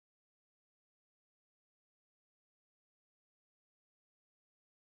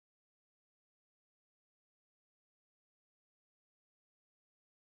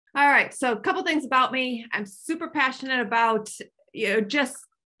All right. So a couple things about me. I'm super passionate about, just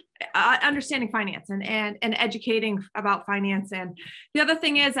understanding finance and educating about finance. And the other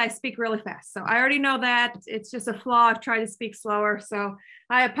thing is I speak really fast. So I already know that it's just a flaw. I've tried to speak slower. So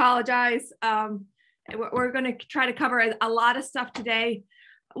I apologize. We're going to try to cover a lot of stuff today.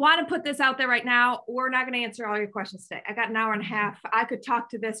 I want to put this out there right now. We're not going to answer all your questions today. I got an hour and a half. I could talk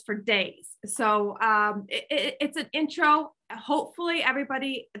to this for days. So it's an intro. Hopefully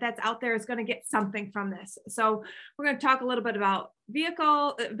everybody that's out there is going to get something from this. So we're going to talk a little bit about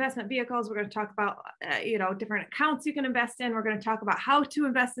investment vehicles. We're going to talk about, different accounts you can invest in. We're going to talk about how to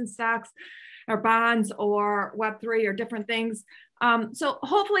invest in stocks or bonds or Web3 or different things. So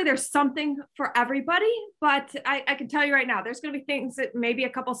hopefully there's something for everybody, but I can tell you right now, there's going to be things that maybe a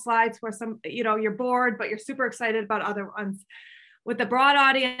couple slides where you're bored, but you're super excited about other ones. With the broad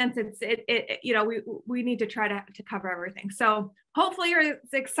audience, we need to try to cover everything. So hopefully you're as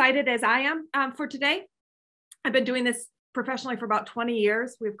excited as I am for today. I've been doing this professionally for about 20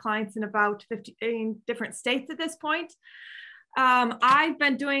 years. We have clients in about 15 different states at this point. I've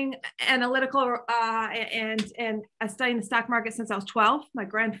been doing analytical and studying the stock market since I was 12. My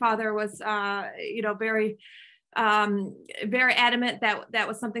grandfather was, very adamant that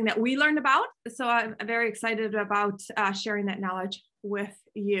was something that we learned about. So I'm very excited about sharing that knowledge with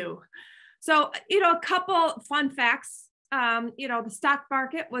you. So, a couple fun facts. The stock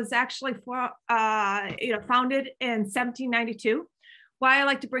market was actually founded in 1792. Why I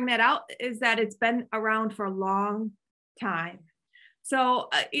like to bring that out is that it's been around for a long time. So,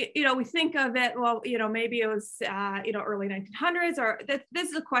 we think of it, well, maybe it was, early 1900s, or this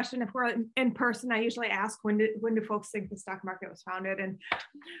is a question, if we're in person, I usually ask, when do folks think the stock market was founded? And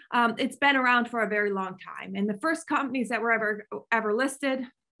it's been around for a very long time. And the first companies that were ever listed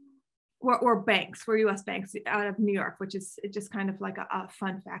were banks, were US banks out of New York, which is just kind of like a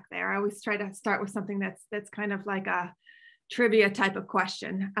fun fact there. I always try to start with something that's kind of like a trivia type of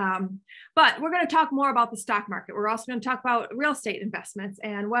question. But we're going to talk more about the stock market. We're also going to talk about real estate investments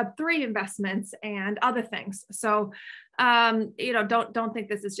and Web3 investments and other things. So, don't think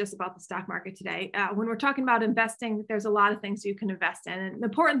this is just about the stock market today. When we're talking about investing, there's a lot of things you can invest in. And the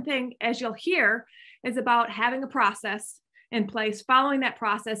important thing, as you'll hear, is about having a process in place, following that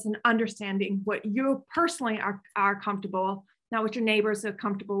process and understanding what you personally are comfortable, not what your neighbors are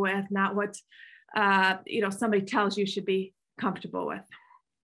comfortable with, not what somebody tells you should be comfortable with.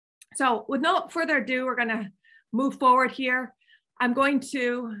 So with no further ado, we're going to move forward here. I'm going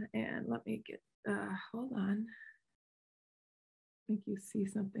to, and let me get, hold on. I think you see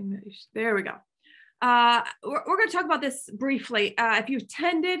something that there we go. We're going to talk about this briefly. If you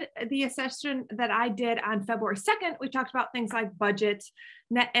attended the session that I did on February 2nd, we talked about things like budget,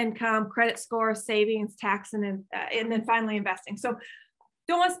 net income, credit score, savings, tax, and then finally investing. So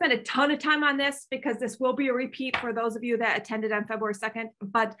don't want to spend a ton of time on this because this will be a repeat for those of you that attended on February 2nd.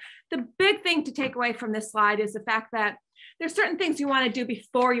 But the big thing to take away from this slide is the fact that there's certain things you want to do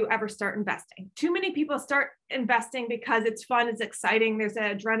before you ever start investing. Too many people start investing because it's fun, it's exciting, there's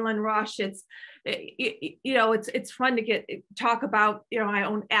an adrenaline rush. It's fun to talk about, I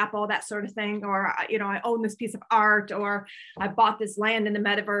own Apple, that sort of thing, or, I own this piece of art, or I bought this land in the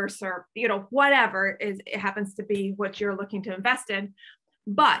metaverse, or, whatever it happens to be what you're looking to invest in.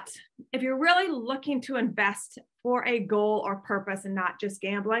 But if you're really looking to invest for a goal or purpose and not just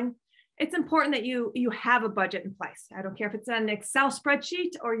gambling, it's important that you have a budget in place. I don't care if it's an Excel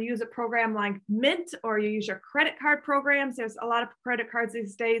spreadsheet or you use a program like Mint or you use your credit card programs. There's a lot of credit cards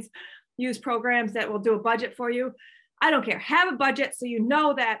these days use programs that will do a budget for you. I don't care. Have a budget so you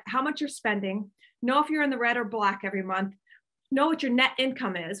know that how much you're spending, know if you're in the red or black every month, know what your net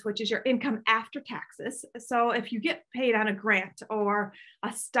income is, which is your income after taxes. So if you get paid on a grant or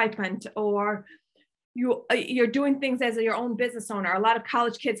a stipend, or you're doing things as your own business owner, a lot of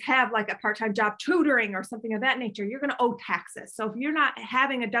college kids have like a part-time job tutoring or something of that nature, you're going to owe taxes. So if you're not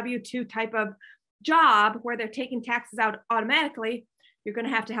having a W-2 type of job where they're taking taxes out automatically, you're going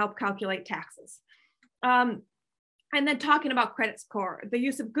to have to help calculate taxes. And then talking about credit score, the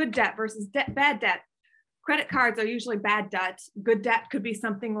use of good debt versus bad debt. Credit cards are usually bad debt. Good debt could be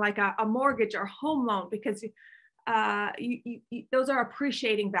something like a mortgage or home loan, because those are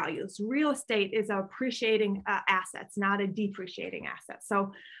appreciating values. Real estate is appreciating assets, not a depreciating asset.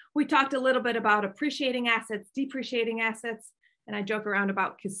 So we talked a little bit about appreciating assets, depreciating assets, and I joke around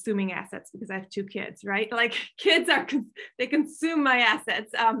about consuming assets because I have 2 kids, right? Like kids they consume my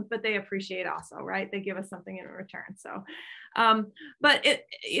assets, but they appreciate also, right? They give us something in return. So, but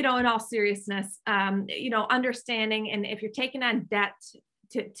in all seriousness, understanding, and if you're taking on debt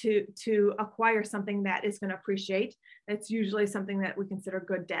to acquire something that is going to appreciate. It's usually something that we consider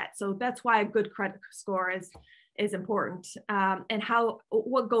good debt. So that's why a good credit score is important, and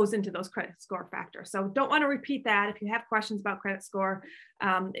what goes into those credit score factors. So don't want to repeat that. If you have questions about credit score,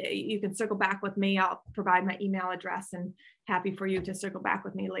 you can circle back with me. I'll provide my email address, and happy for you to circle back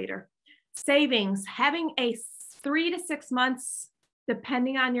with me later. Savings, having a 3 to 6 months,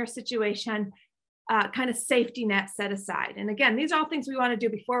 depending on your situation, kind of safety net set aside. And again, these are all things we want to do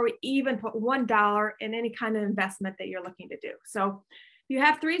before we even put $1 in any kind of investment that you're looking to do. So you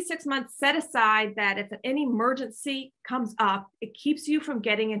have 3 to 6 months set aside that if any emergency comes up, it keeps you from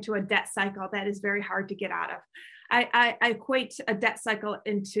getting into a debt cycle that is very hard to get out of. I equate a debt cycle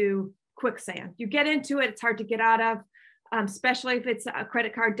into quicksand. You get into it, it's hard to get out of, especially if it's a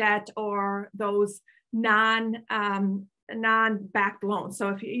credit card debt or those non-backed loans. So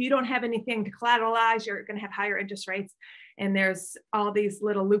if you don't have anything to collateralize, you're going to have higher interest rates, and there's all these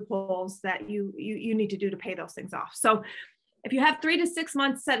little loopholes that you need to do to pay those things off. So if you have 3 to 6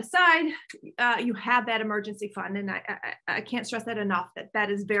 months set aside, you have that emergency fund. And I can't stress that enough, that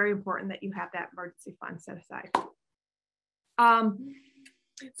is very important that you have that emergency fund set aside.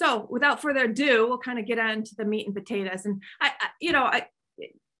 So without further ado, we'll kind of get into the meat and potatoes. And I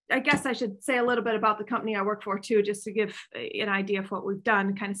guess I should say a little bit about the company I work for too, just to give an idea of what we've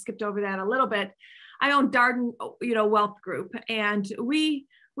done. Kind of skipped over that a little bit. I own Darden, Wealth Group, and we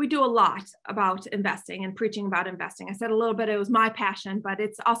do a lot about investing and preaching about investing. I said a little bit, it was my passion, but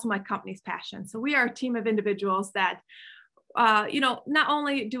it's also my company's passion. So we are a team of individuals that, not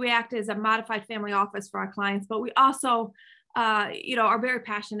only do we act as a modified family office for our clients, but we also, are very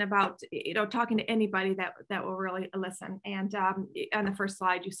passionate about, talking to anybody that will really listen. And on the first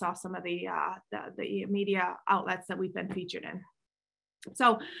slide, you saw some of the media outlets that we've been featured in.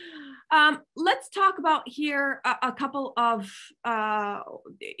 So let's talk about here a couple of,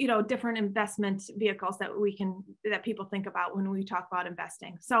 different investment vehicles that people think about when we talk about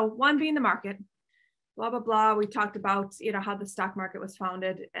investing. So one being the market, blah, blah, blah. We talked about, how the stock market was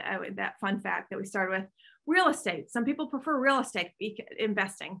founded, that fun fact that we started with. Real estate. Some people prefer real estate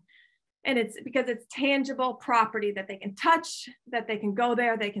investing. And it's because it's tangible property that they can touch, that they can go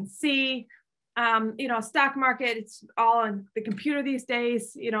there, they can see. Stock market, it's all on the computer these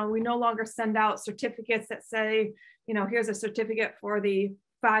days. We no longer send out certificates that say, here's a certificate for the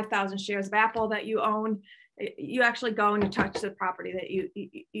 5,000 shares of Apple that you own. You actually go and you touch the property that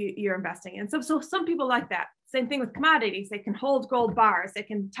you're investing in. So some people like that. Same thing with commodities. They can hold gold bars. They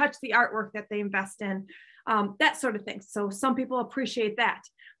can touch the artwork that they invest in, that sort of thing. So some people appreciate that.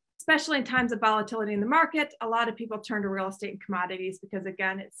 Especially in times of volatility in the market, a lot of people turn to real estate and commodities because,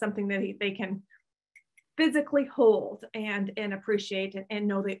 again, it's something that they can physically hold and appreciate and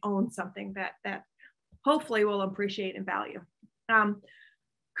know they own something that hopefully will appreciate and value.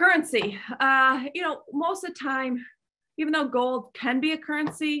 Currency, most of the time, even though gold can be a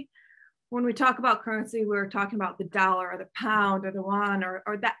currency, when we talk about currency, we're talking about the dollar or the pound or the yuan or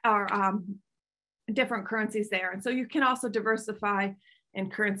different currencies there. And so you can also diversify in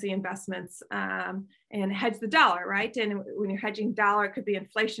currency investments and hedge the dollar, right? And when you're hedging dollar, it could be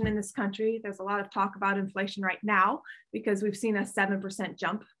inflation in this country. There's a lot of talk about inflation right now because we've seen a 7%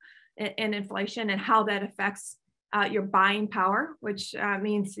 jump in inflation and how that affects your buying power, which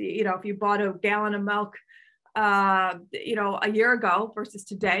means, if you bought a gallon of milk, a year ago versus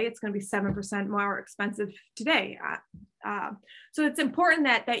today, it's going to be 7% more expensive today. So it's important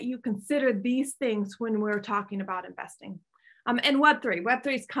that you consider these things when we're talking about investing. And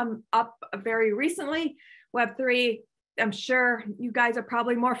Web3's come up very recently. Web3, I'm sure you guys are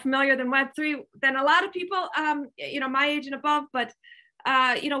probably more familiar than Web3 than a lot of people, my age and above, but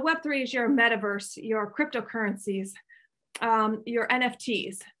Web3 is your metaverse, your cryptocurrencies, your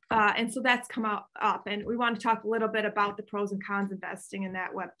NFTs. And so that's come up, and we want to talk a little bit about the pros and cons investing in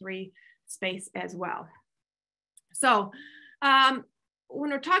that Web3 space as well. So when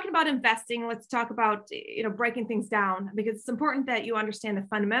we're talking about investing, let's talk about, breaking things down, because it's important that you understand the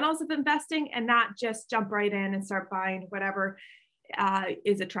fundamentals of investing and not just jump right in and start buying whatever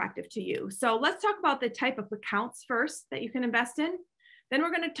is attractive to you. So let's talk about the type of accounts first that you can invest in. Then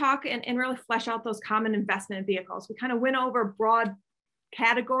we're going to talk and really flesh out those common investment vehicles. We kind of went over broad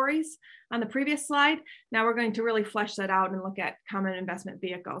categories on the previous slide. Now we're going to really flesh that out and look at common investment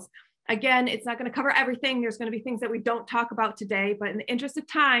vehicles. Again, it's not going to cover everything. There's going to be things that we don't talk about today, but in the interest of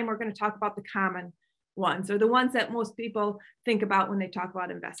time, we're going to talk about the common ones, or the ones that most people think about when they talk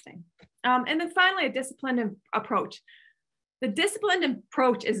about investing. And then finally, a disciplined approach. The disciplined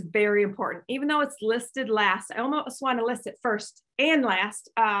approach is very important. Even though it's listed last, I almost want to list it first and last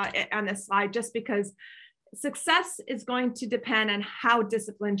on this slide, just because success is going to depend on how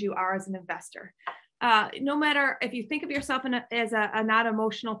disciplined you are as an investor. No matter if you think of yourself as a not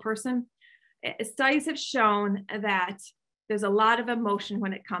emotional person, studies have shown that there's a lot of emotion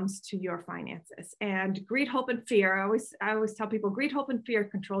when it comes to your finances, and greed, hope, and fear. I always tell people greed, hope, and fear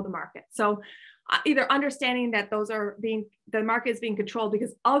control the market. So either understanding that the market is being controlled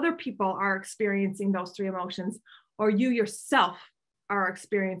because other people are experiencing those three emotions, or you yourself are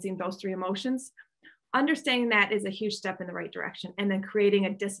experiencing those three emotions. Understanding that is a huge step in the right direction, and then creating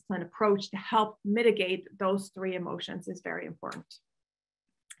a disciplined approach to help mitigate those three emotions is very important.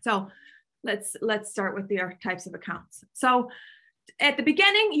 So let's start with the types of accounts. So at the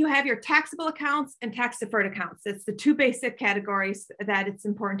beginning, you have your taxable accounts and tax deferred accounts. It's the two basic categories that it's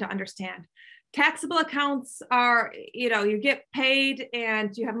important to understand. Taxable accounts are, you get paid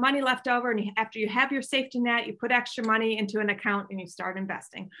and you have money left over, and after you have your safety net, you put extra money into an account and you start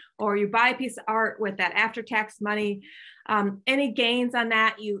investing, or you buy a piece of art with that after-tax money. Any gains on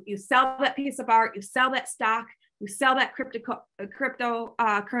that, you sell that piece of art, you sell that stock, you sell that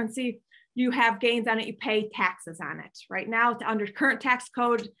cryptocurrency, you have gains on it, you pay taxes on it. Right now, under current tax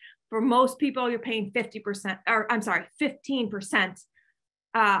code, for most people, you're paying 15%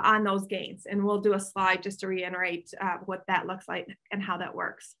 on those gains. And we'll do a slide just to reiterate what that looks like and how that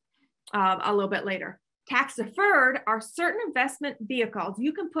works a little bit later. Tax deferred are certain investment vehicles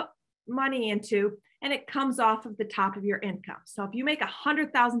you can put money into, and it comes off of the top of your income. So if you make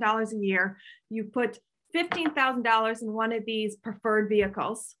 $100,000 a year, you put $15,000 in one of these preferred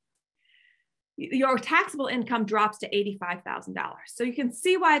vehicles, your taxable income drops to $85,000. So you can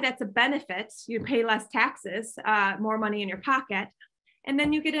see why that's a benefit. You pay less taxes, more money in your pocket, and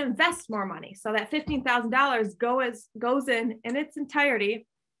then you get to invest more money. So that $15,000 goes in its entirety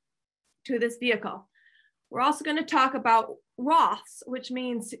to this vehicle. We're also going to talk about Roths, which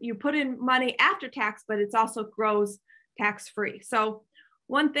means you put in money after tax, but it's also grows tax-free. So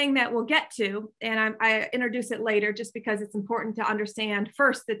one thing that we'll get to, and I introduce it later just because it's important to understand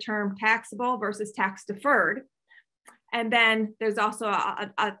first the term taxable versus tax deferred. And then there's also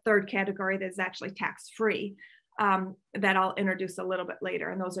a third category that is actually tax-free that I'll introduce a little bit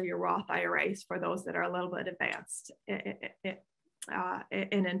later. And those are your Roth IRAs for those that are a little bit advanced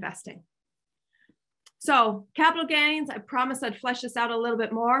in investing. So capital gains, I promised I'd flesh this out a little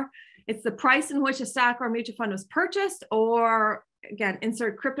bit more. It's the price in which a stock or mutual fund was purchased, or again,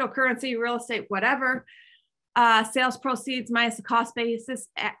 insert cryptocurrency, real estate, whatever. Sales proceeds minus the cost basis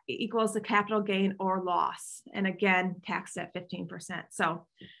equals the capital gain or loss. And again, taxed at 15%. So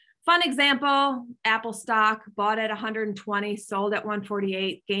fun example, Apple stock bought at 120, sold at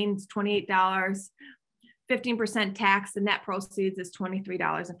 148, gains $28. 15% tax, the net proceeds is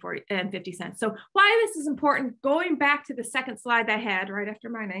 $23.50. So why this is important, going back to the second slide I had right after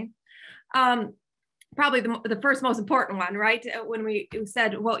my name, probably the first most important one, right? When we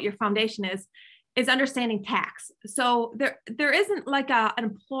said what your foundation is understanding tax. So there isn't like an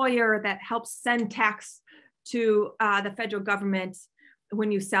employer that helps send tax to the federal government when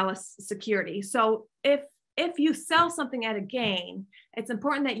you sell a security. So if you sell something at a gain, it's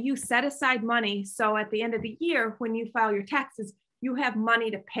important that you set aside money. So at the end of the year, when you file your taxes, you have money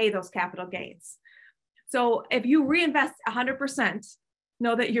to pay those capital gains. So if you reinvest 100%,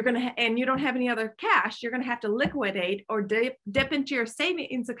 know that you're going to, and you don't have any other cash, you're going to have to liquidate or dip into your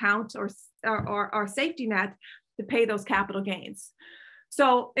savings account or safety net to pay those capital gains.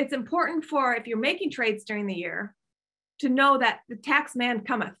 So it's important for, if you're making trades during the year, to know that the tax man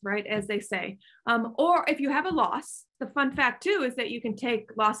cometh, right, as they say. Or if you have a loss, the fun fact too is that you can take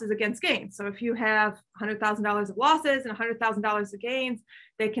losses against gains. So if you have $100,000 of losses and $100,000 of gains,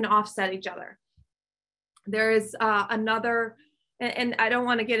 they can offset each other. There is another, and I don't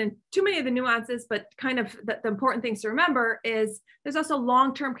want to get into too many of the nuances, but kind of the important things to remember is there's also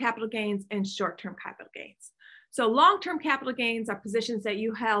long-term capital gains and short-term capital gains. So long-term capital gains are positions that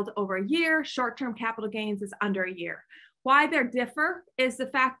you held over a year. Short-term capital gains is under a year. Why they differ is the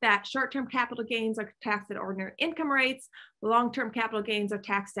fact that short-term capital gains are taxed at ordinary income rates. Long-term capital gains are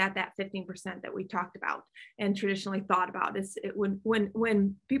taxed at that 15% that we talked about and traditionally thought about.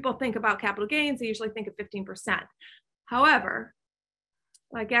 When people think about capital gains, they usually think of 15%. However,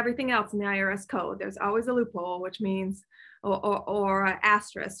 like everything else in the IRS code, there's always a loophole, which means, or an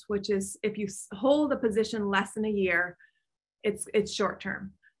asterisk, which is if you hold a position less than a year, it's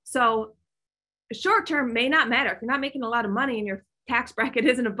short-term. So short-term may not matter. If you're not making a lot of money and your tax bracket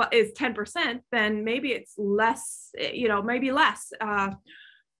is 10%, then maybe it's less, maybe less.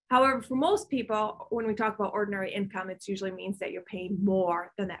 However, for most people, when we talk about ordinary income, it usually means that you're paying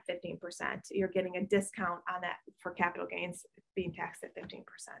more than that 15%. You're getting a discount on that for capital gains being taxed at 15%.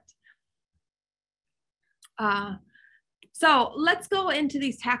 So let's go into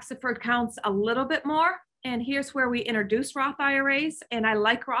these tax deferred accounts a little bit more. And here's where we introduce Roth IRAs, and I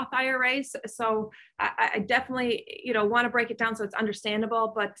like Roth IRAs. So I definitely, want to break it down so it's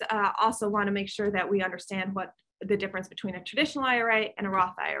understandable, but also want to make sure that we understand what the difference between a traditional IRA and a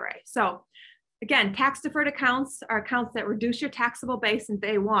Roth IRA. So again, tax deferred accounts are accounts that reduce your taxable base in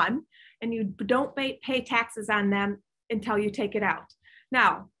day one, and you don't pay taxes on them until you take it out.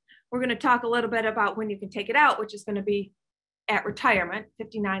 Now, we're going to talk a little bit about when you can take it out, which is going to be at retirement,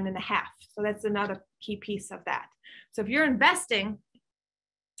 59 and a half. So that's another key piece of that. So if you're investing,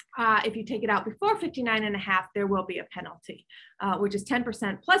 if you take it out before 59 and a half, there will be a penalty, which is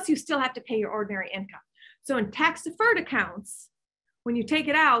 10%. Plus you still have to pay your ordinary income. So in tax deferred accounts, when you take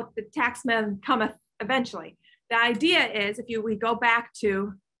it out, the tax man cometh eventually. The idea is we go back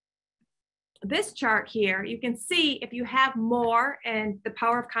to this chart here, you can see if you have more and the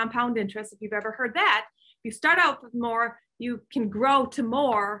power of compound interest, if you've ever heard that, if you start out with more, you can grow to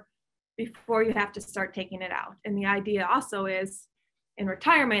more before you have to start taking it out. And the idea also is in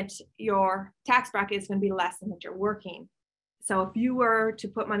retirement, your tax bracket is going to be less than what you're working. So if you were to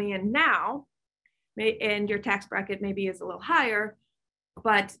put money in now, and your tax bracket maybe is a little higher,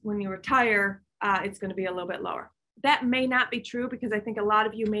 but when you retire, it's going to be a little bit lower. That may not be true because I think a lot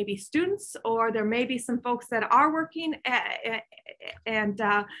of you may be students, or there may be some folks that are working, and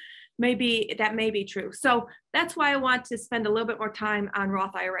maybe that may be true. So that's why I want to spend a little bit more time on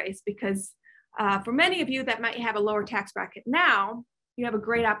Roth IRAs, because for many of you that might have a lower tax bracket now, you have a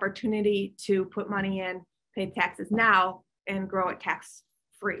great opportunity to put money in, pay taxes now, and grow it tax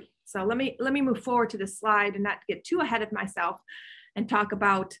free. So let me move forward to this slide and not get too ahead of myself and talk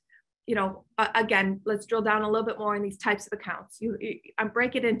about, again, let's drill down a little bit more in these types of accounts. I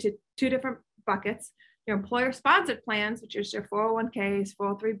break it into two different buckets. Your employer sponsored plans, which is your 401ks,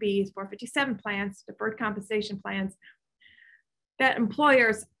 403bs, 457 plans, deferred compensation plans that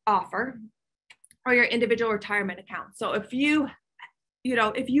employers offer, or your individual retirement account. So if you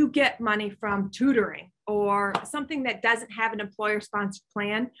get money from tutoring or something that doesn't have an employer sponsored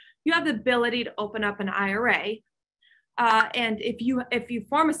plan, you have the ability to open up an IRA. And if you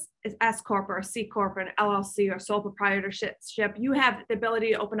form an S Corp or a C Corp or an LLC or sole proprietorship, you have the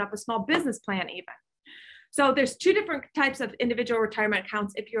ability to open up a small business plan even. So there's two different types of individual retirement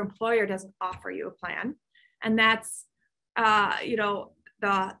accounts if your employer doesn't offer you a plan. And that's,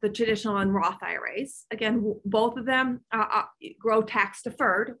 the traditional and Roth IRAs. Again, both of them grow tax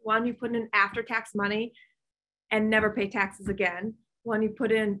deferred. One, you put in after tax money and never pay taxes again. One, you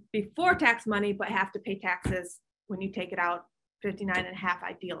put in before tax money, but have to pay taxes when you take it out, 59 and a half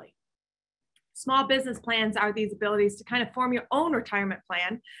ideally. Small business plans are these abilities to kind of form your own retirement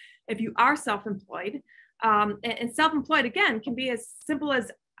plan if you are self-employed. And self-employed, again, can be as simple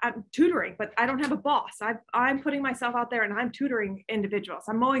as I'm tutoring, but I don't have a boss. I'm putting myself out there and I'm tutoring individuals.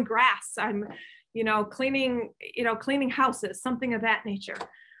 I'm mowing grass. I'm, cleaning houses, something of that nature.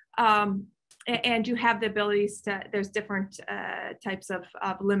 And you have the abilities there's different types of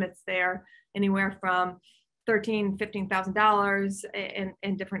limits there, anywhere from $13,000, $15,000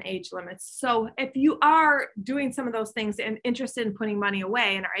 in different age limits. So if you are doing some of those things and interested in putting money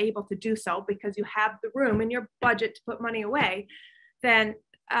away and are able to do so because you have the room in your budget to put money away, then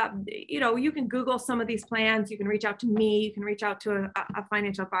you can Google some of these plans. You can reach out to me. You can reach out to a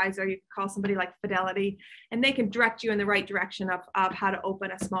financial advisor. You can call somebody like Fidelity, and they can direct you in the right direction of how to open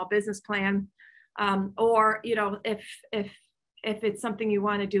a small business plan. Or if it's something you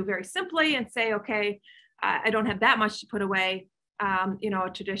want to do very simply and say, okay, I don't have that much to put away, a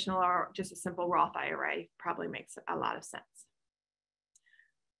traditional or just a simple Roth IRA probably makes a lot of sense.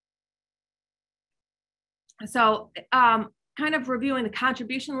 So kind of reviewing the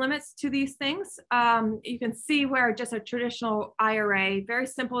contribution limits to these things, you can see where just a traditional IRA, very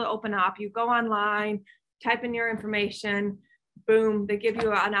simple to open up. You go online, type in your information, boom, they give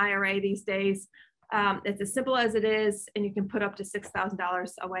you an IRA these days. It's as simple as it is, and you can put up to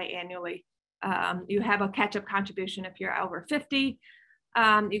 $6,000 away annually. You have a catch-up contribution if you're over 50.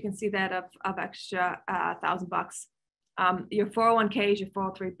 You can see that of extra $1,000. Your 401ks, your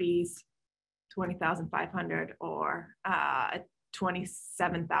 403bs, 20,500 or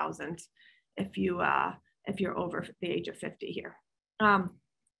 27,000 if you're over the age of 50 here. The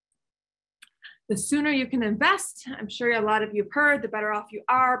sooner you can invest, I'm sure a lot of you have heard, the better off you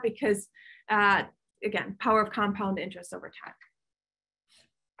are, because again, power of compound interest over time.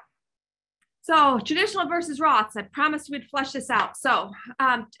 So traditional versus Roths, I promised we'd flesh this out. So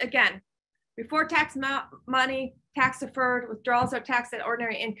again, before tax money, tax deferred, withdrawals are taxed at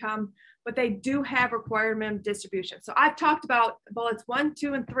ordinary income, but they do have required minimum distribution. So I've talked about bullets 1,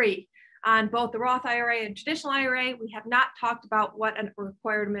 2, and 3 on both the Roth IRA and traditional IRA. We have not talked about what a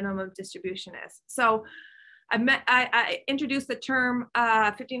required minimum distribution is. So I introduced the term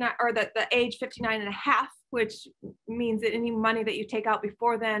 59, or the age 59 and a half, which means that any money that you take out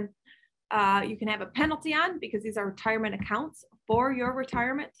before then, you can have a penalty on, because these are retirement accounts for your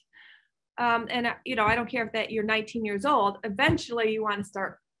retirement. And I don't care if that you're 19 years old, eventually you want to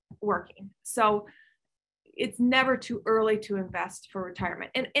start working. So it's never too early to invest for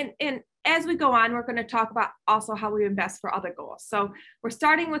retirement. And as we go on, we're going to talk about also how we invest for other goals. So we're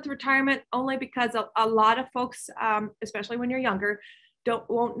starting with retirement only because a lot of folks, especially when you're younger,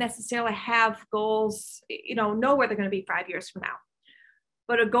 won't necessarily have goals, know where they're going to be 5 years from now.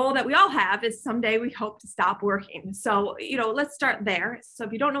 But a goal that we all have is someday we hope to stop working. So, let's start there. So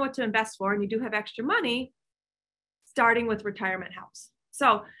if you don't know what to invest for and you do have extra money, starting with retirement helps.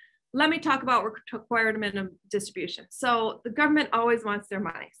 So let me talk about required minimum distribution. So the government always wants their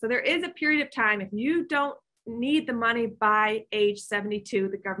money. So there is a period of time, if you don't need the money by age 72,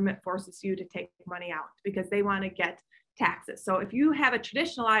 the government forces you to take money out because they want to get taxes. So if you have a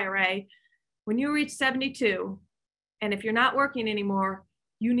traditional IRA, when you reach 72, and if you're not working anymore,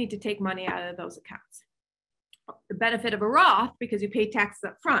 you need to take money out of those accounts. The benefit of a Roth, because you pay taxes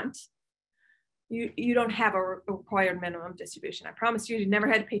up front, you don't have a required minimum distribution. I promise you never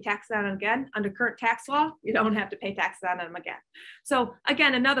had to pay taxes on them again. Under current tax law, you don't have to pay taxes on them again. So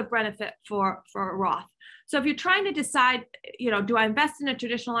again, another benefit for a Roth. So if you're trying to decide, do I invest in a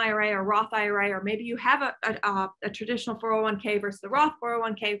traditional IRA or Roth IRA, or maybe you have a traditional 401k versus the Roth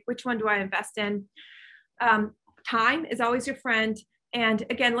 401k, which one do I invest in? Time is always your friend. And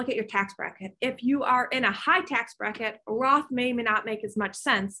again, look at your tax bracket. If you are in a high tax bracket, a Roth may not make as much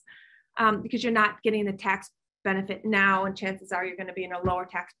sense because you're not getting the tax benefit now, and chances are you're going to be in a lower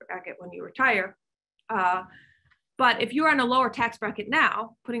tax bracket when you retire. But if you're on a lower tax bracket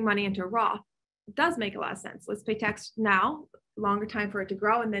now, putting money into a Roth does make a lot of sense. Let's pay tax now, longer time for it to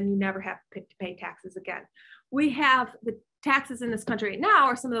grow, and then you never have to pay taxes again. We have the taxes in this country right now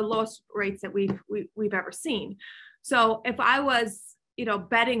are some of the lowest rates that we've ever seen. So if I was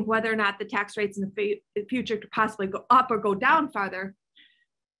betting whether or not the tax rates in the future could possibly go up or go down farther,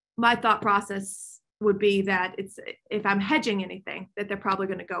 my thought process would be that if I'm hedging anything, that they're probably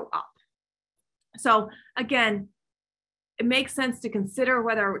going to go up. So again, it makes sense to consider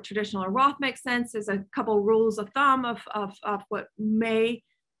whether traditional or Roth makes sense. There's a couple rules of thumb of what may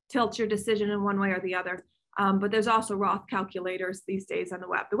tilt your decision in one way or the other. But there's also Roth calculators these days on the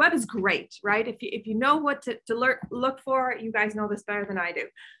web. The web is great, right? If you know what to look for, you guys know this better than I do.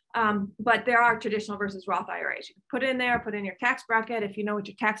 But there are traditional versus Roth IRAs. You can put in your tax bracket if you know what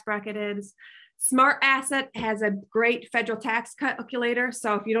your tax bracket is. Smart Asset has a great federal tax calculator.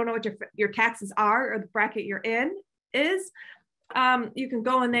 So if you don't know what your taxes are or the bracket you're in is, you can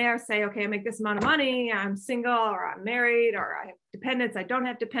go in there, say, okay, I make this amount of money, I'm single, or I'm married, or I have dependents, I don't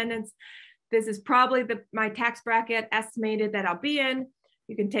have dependents. This is probably my tax bracket estimated that I'll be in.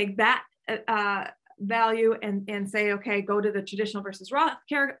 You can take that value and say, okay, go to the traditional versus Roth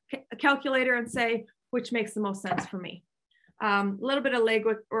calculator and say, which makes the most sense for me. A little bit of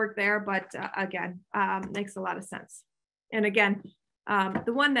legwork there, but again, makes a lot of sense. And again,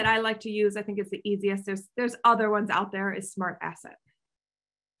 the one that I like to use, I think is the easiest. There's other ones out there, is Smart Asset.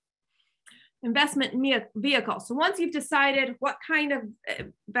 Investment vehicle. So once you've decided what kind of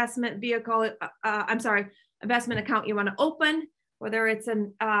investment account you want to open, whether it's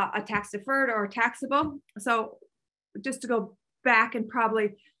a tax deferred or taxable. So just to go back and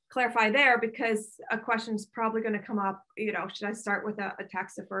probably clarify there, because a question is probably going to come up, should I start with a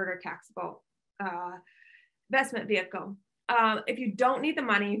tax deferred or taxable investment vehicle? If you don't need the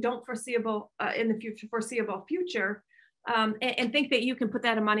money, you don't foreseeable in the foreseeable future, and think that you can put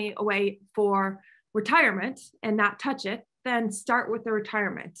that money away for retirement and not touch it, then start with the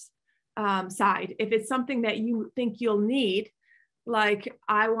retirement side. If it's something that you think you'll need, like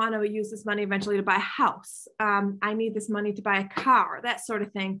I want to use this money eventually to buy a house, I need this money to buy a car, that sort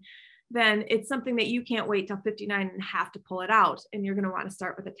of thing, then it's something that you can't wait till 59 and a half to pull it out, and you're going to want to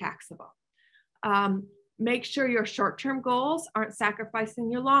start with a taxable. Make sure your short-term goals aren't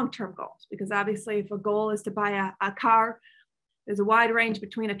sacrificing your long-term goals, because obviously if a goal is to buy a car, there's a wide range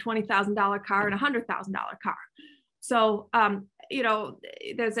between a $20,000 car and a $100,000 car. So,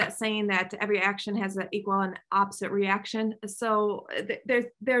 there's that saying that every action has an equal and opposite reaction. So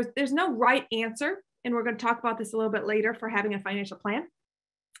there's no right answer. And we're going to talk about this a little bit later for having a financial plan.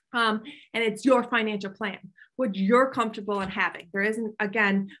 And it's your financial plan, what you're comfortable in having. There isn't,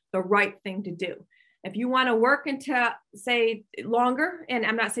 again, the right thing to do. If you want to work into, say, longer, and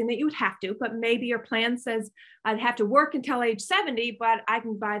I'm not saying that you would have to, but maybe your plan says I'd have to work until age 70, but I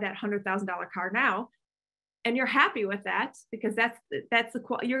can buy that $100,000 car now, and you're happy with that because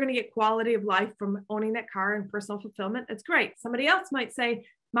you're going to get quality of life from owning that car and personal fulfillment. It's great. Somebody else might say,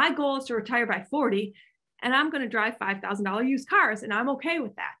 my goal is to retire by 40, and I'm going to drive $5,000 used cars, and I'm okay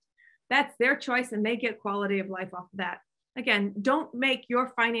with that. That's their choice, and they get quality of life off of that. Again, don't make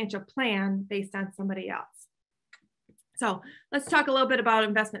your financial plan based on somebody else. So let's talk a little bit about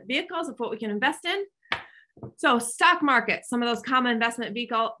investment vehicles of what we can invest in. So stock market, some of those common investment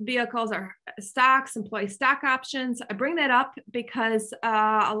vehicles are stocks, employee stock options. I bring that up because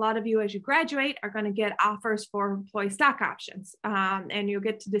a lot of you, as you graduate, are going to get offers for employee stock options, and you'll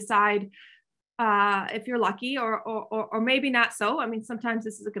get to decide if you're lucky or maybe not so. I mean, sometimes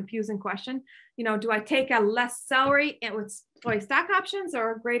this is a confusing question. You know, do I take a less salary and with employee stock options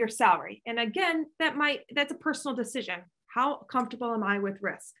or a greater salary? And again, that's a personal decision. How comfortable am I with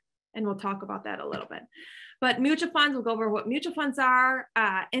risk? And we'll talk about that a little bit. But mutual funds, we'll go over what mutual funds are,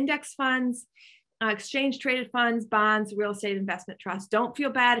 index funds, exchange traded funds, bonds, real estate investment trusts. Don't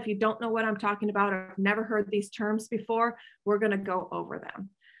feel bad if you don't know what I'm talking about or have never heard these terms before. We're going to go over them.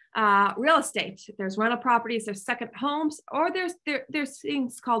 Real estate, there's rental properties, there's second homes, or there's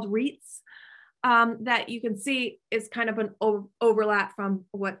things called REITs that you can see is kind of an overlap from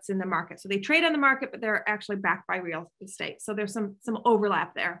what's in the market. So they trade on the market, but they're actually backed by real estate. So there's some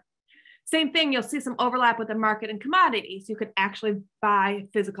overlap there. Same thing, you'll see some overlap with the market and commodities. You could actually buy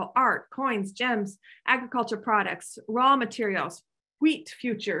physical art, coins, gems, agriculture products, raw materials, wheat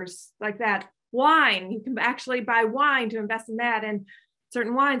futures like that, wine. You can actually buy wine to invest in that, and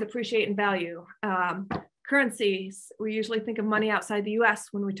certain wines appreciate in value. Currencies, we usually think of money outside the US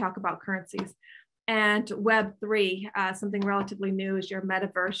when we talk about currencies. And Web3, something relatively new is your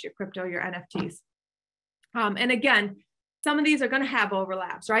metaverse, your crypto, your NFTs. And again, some of these are going to have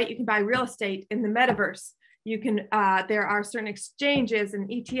overlaps, right? You can buy real estate in the metaverse. You can, there are certain exchanges and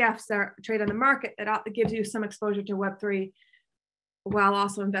ETFs that trade on the market that gives you some exposure to Web3 while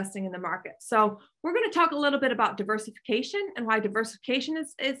also investing in the market. So we're going to talk a little bit about diversification and why diversification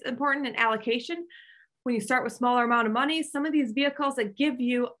is important in allocation. When you start with smaller amount of money, some of these vehicles that give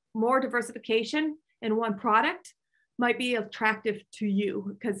you more diversification in one product might be attractive to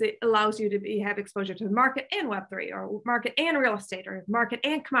you because it allows you to have exposure to the market and Web3 or market and real estate or market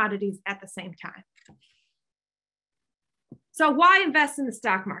and commodities at the same time. So why invest in the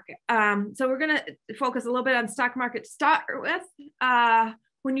stock market? So we're going to focus a little bit on the stock market to start with.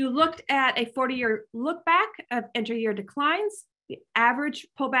 When you looked at a 40-year look back of inter-year declines, the average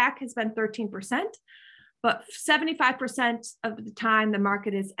pullback has been 13%, but 75% of the time the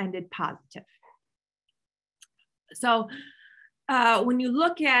market has ended positive. So when you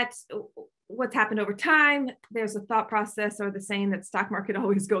look at what's happened over time, there's a thought process or the saying that stock market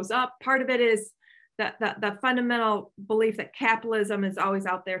always goes up. Part of it is the fundamental belief that capitalism is always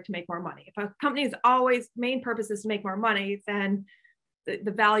out there to make more money. If a company's main purpose is to make more money, then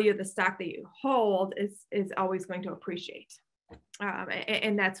the value of the stock that you hold is always going to appreciate.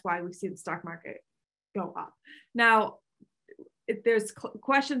 And that's why we see the stock market go up. Now, if there's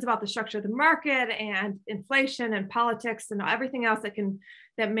questions about the structure of the market and inflation and politics and everything else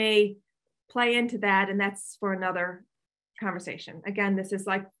that may play into that, and that's for another conversation. Again, this is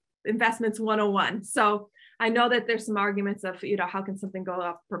like investments 101. So I know that there's some arguments of, how can something go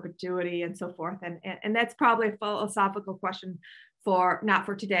up perpetuity and so forth. And that's probably a philosophical question not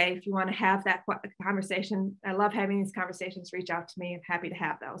for today. If you want to have that conversation, I love having these conversations, reach out to me. I'm happy to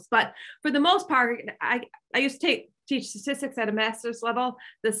have those. But for the most part, I used to teach statistics at a master's level.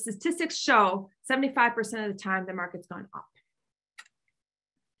 The statistics show 75% of the time the market's gone up.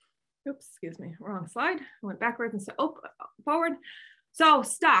 Oops, excuse me, wrong slide. I went backwards instead of forward. So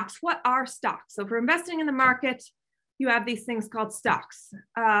stocks, what are stocks? So for investing in the market, you have these things called stocks.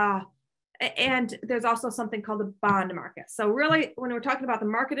 And there's also something called the bond market. So really, when we're talking about the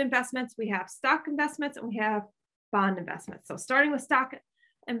market investments, we have stock investments and we have bond investments. So starting with stock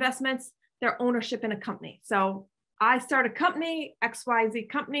investments, their ownership in a company. So I start a company, XYZ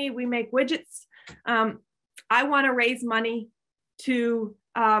company, we make widgets. I want to raise money to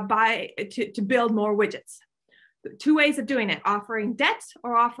build more widgets. Two ways of doing it, offering debt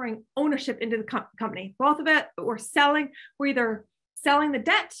or offering ownership into the company. Both of it, we're either selling the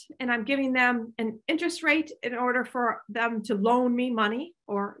debt and I'm giving them an interest rate in order for them to loan me money,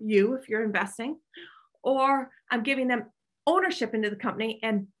 or you if you're investing, or I'm giving them ownership into the company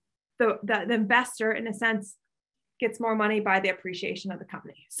and the investor, in a sense, gets more money by the appreciation of the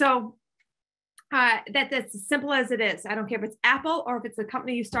company. So that's as simple as it is. I don't care if it's Apple or if it's a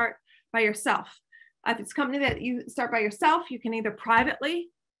company you start by yourself. If it's a company that you start by yourself, you can either privately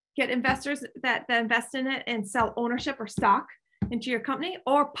get investors that invest in it and sell ownership or stock into your company,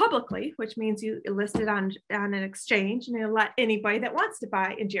 or publicly, which means you list it on an exchange and you let anybody that wants to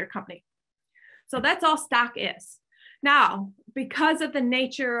buy into your company. So that's all stock is. Now, because of the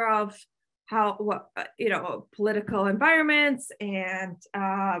nature of political environments and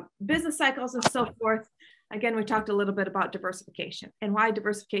business cycles and so forth, again, we talked a little bit about diversification and why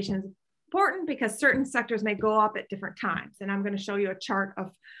diversification is important, because certain sectors may go up at different times. And I'm going to show you a chart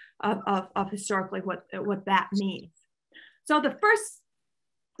of historically what that means. So the first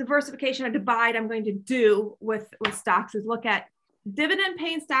diversification or divide I'm going to do with stocks is look at dividend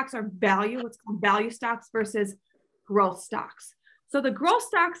paying stocks or what's called value stocks versus growth stocks. So the growth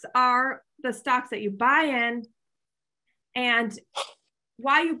stocks are the stocks that you buy in, and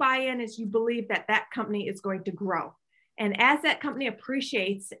why you buy in is you believe that that company is going to grow. And as that company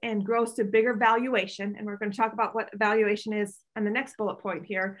appreciates and grows to bigger valuation, and we're going to talk about what valuation is on the next bullet point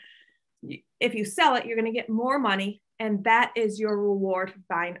here, if you sell it, you're going to get more money, and that is your reward for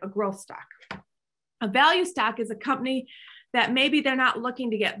buying a growth stock. A value stock is a company that maybe they're not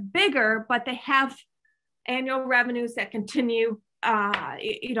looking to get bigger, but they have annual revenues that continue,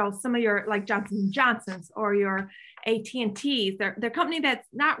 some of your like Johnson & Johnson's or your AT&T's. They're a company that's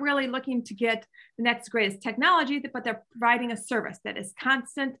not really looking to get the next greatest technology, but they're providing a service that is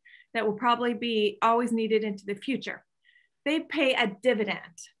constant, that will probably be always needed into the future. They pay a dividend,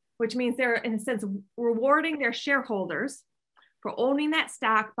 which means they're in a sense rewarding their shareholders for owning that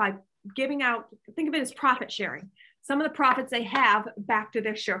stock by giving out, think of it as profit sharing, some of the profits they have back to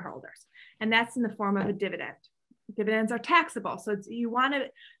their shareholders. And that's in the form of a dividend. Dividends are taxable. So you want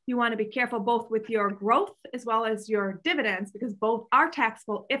to be careful both with your growth as well as your dividends, because both are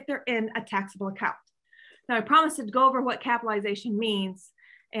taxable if they're in a taxable account. Now I promised to go over what capitalization means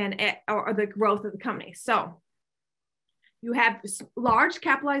or the growth of the company. So you have large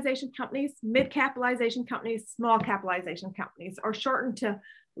capitalization companies, mid capitalization companies, small capitalization companies, or shortened to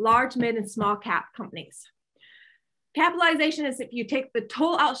large, mid, and small cap companies. Capitalization is if you take the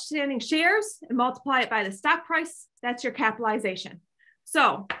total outstanding shares and multiply it by the stock price, that's your capitalization.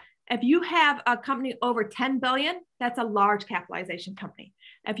 So if you have a company over 10 billion, that's a large capitalization company.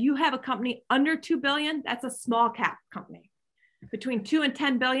 If you have a company under 2 billion, that's a small cap company. Between 2 and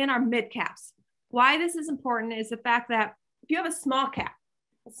 10 billion are mid caps. Why this is important is the fact that if you have a small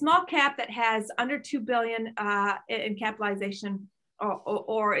cap that has under 2 billion in capitalization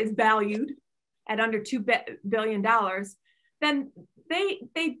or is valued at under $2 billion, then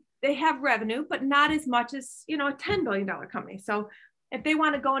they have revenue, but not as much as, a $10 billion company. So if they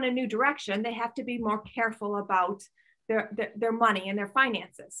want to go in a new direction, they have to be more careful about their money and their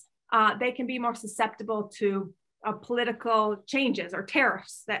finances. They can be more susceptible to political changes or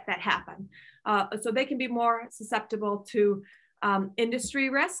tariffs that happen. So they can be more susceptible to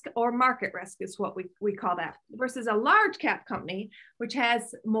industry risk or market risk is what we call that, versus a large cap company, which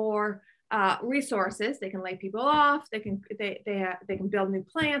has more resources. They can lay people off. They can build new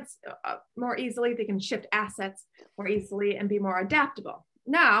plants more easily. They can shift assets more easily and be more adaptable.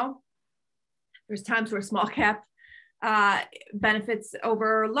 Now, there's times where small cap benefits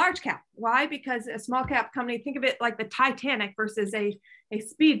over large cap. Why? Because a small cap company, think of it like the Titanic versus a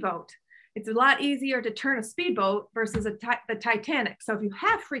speedboat. It's a lot easier to turn a speedboat versus the Titanic. So if you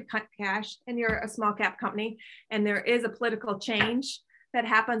have free cash and you're a small cap company and there is a political change that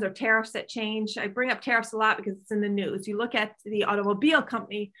happens or tariffs that change. I bring up tariffs a lot because it's in the news. You look at the automobile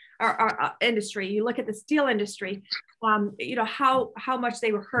company or industry, you look at the steel industry, how much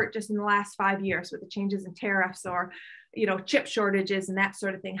they were hurt just in the last 5 years with the changes in tariffs or, chip shortages and that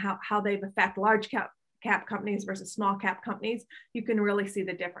sort of thing, how they've affected large cap companies versus small cap companies. You can really see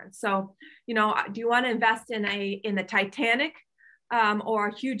the difference. So, do you want to invest in the Titanic or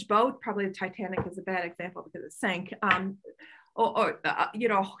a huge boat? Probably the Titanic is a bad example because it sank. Or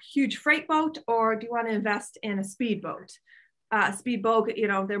huge freight boat, or do you want to invest in a speedboat? Speedboat,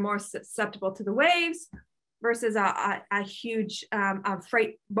 they're more susceptible to the waves versus a huge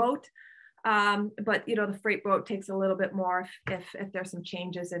freight boat. But the freight boat takes a little bit more if there's some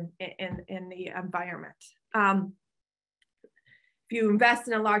changes in the environment. If you invest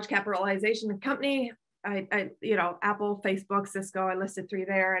in a large capitalization company, Apple, Facebook, Cisco, I listed 3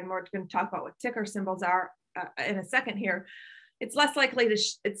 there, and we're going to talk about what ticker symbols are in a second here. It's less likely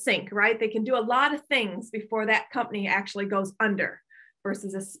to sink, right? They can do a lot of things before that company actually goes under,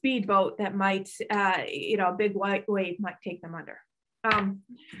 versus a speedboat that might, a big white wave might take them under.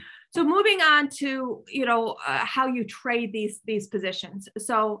 So moving on to, how you trade these positions.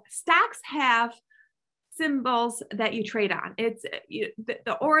 So stocks have symbols that you trade on. It's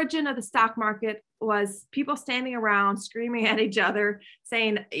the origin of the stock market was people standing around screaming at each other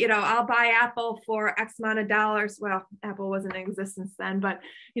saying, I'll buy Apple for X amount of dollars. Well, Apple wasn't in existence then, but,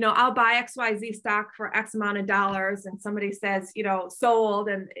 I'll buy XYZ stock for X amount of dollars. And somebody says, sold.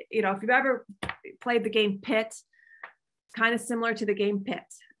 And, if you've ever played the game Pit, kind of similar to the game Pit.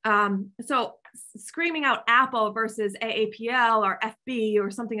 So screaming out Apple versus AAPL or FB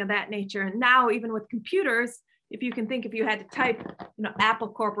or something of that nature. And now even with computers, if you had to type, Apple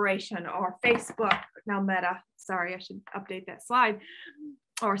Corporation or Facebook, now Meta, sorry, I should update that slide,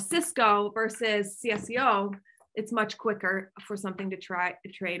 or Cisco versus CSCO, it's much quicker for something to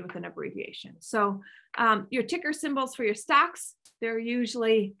trade with an abbreviation. So your ticker symbols for your stocks, they're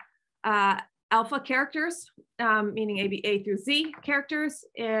usually alpha characters, meaning A through Z characters,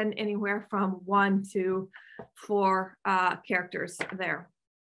 and anywhere from 1 to 4 characters there.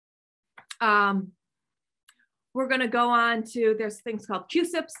 We're going to go on to, there's things called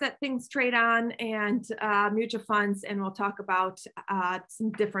QSIPs that things trade on, and mutual funds, and we'll talk about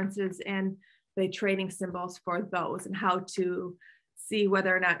some differences in the trading symbols for those and how to see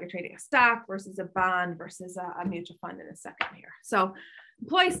whether or not you're trading a stock versus a bond versus a mutual fund in a second here. So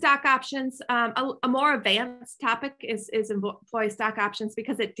employee stock options, a more advanced topic is employee stock options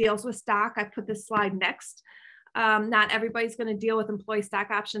because it deals with stock. I put this slide next. Not everybody's going to deal with employee stock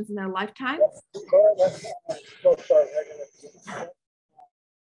options in their lifetime.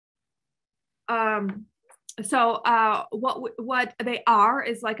 What they are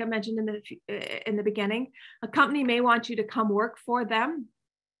is, like I mentioned in the beginning, a company may want you to come work for them,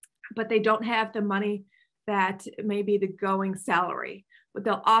 but they don't have the money that may be the going salary, but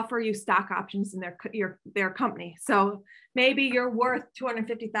they'll offer you stock options in their company. So maybe you're worth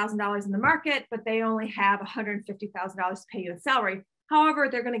 $250,000 in the market, but they only have $150,000 to pay you in salary. However,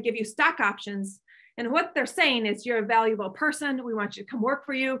 they're going to give you stock options. And what they're saying is, you're a valuable person. We want you to come work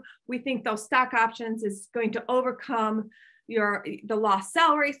for you. We think those stock options is going to overcome the lost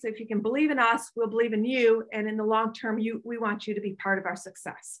salary. So if you can believe in us, we'll believe in you. And in the long term, we want you to be part of our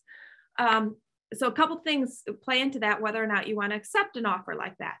success. So a couple things play into that, whether or not you want to accept an offer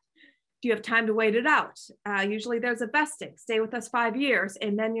like that. Do you have time to wait it out? Usually there's a vesting, stay with us 5 years,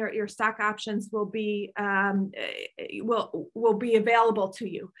 and then your stock options will be available to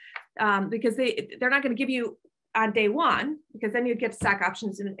you, because they're not going to give you on day one, because then you get stock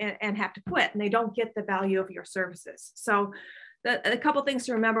options and have to quit, and they don't get the value of your services. So a couple things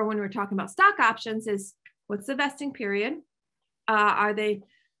to remember when we're talking about stock options is, what's the vesting period? Are they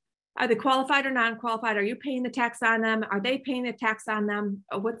qualified or non-qualified? Are you paying the tax on them? Are they paying the tax on them?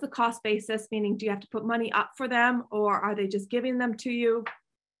 What's the cost basis? Meaning, do you have to put money up for them, or are they just giving them to you?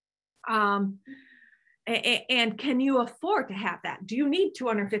 And can you afford to have that? Do you need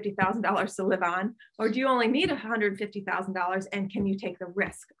 $250,000 to live on, or do you only need $150,000? And can you take the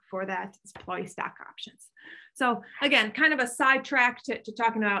risk for that employee stock options? So again, kind of a sidetrack to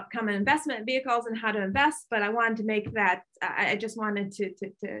talking about common investment vehicles and how to invest, but I wanted to make that, I just wanted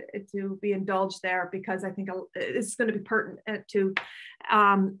to be indulged there, because I think this is going to be pertinent to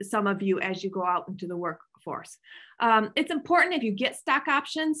some of you as you go out into the workforce. It's important, if you get stock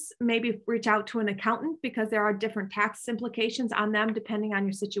options, maybe reach out to an accountant, because there are different tax implications on them depending on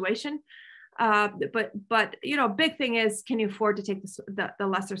your situation. But big thing is, can you afford to take the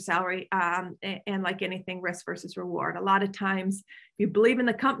lesser salary? And like anything, risk versus reward. A lot of times, if you believe in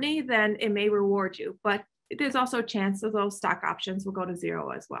the company, then it may reward you, but there's also a chance that those stock options will go to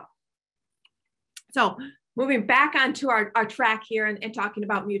zero as well. So moving back onto our track here and talking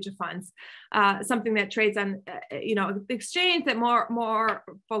about mutual funds, something that trades on, the exchange that more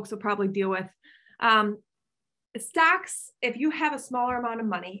folks will probably deal with. Stocks, if you have a smaller amount of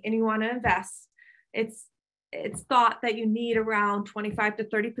money and you want to invest, it's thought that you need around 25 to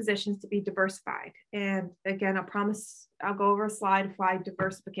 30 positions to be diversified. And again, I'll go over a slide of why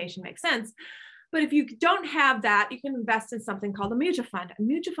diversification makes sense. But if you don't have that, you can invest in something called a mutual fund. A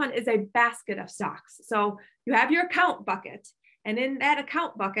mutual fund is a basket of stocks. So you have your account bucket, and in that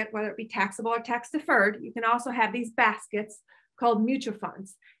account bucket, whether it be taxable or tax deferred, you can also have these baskets called mutual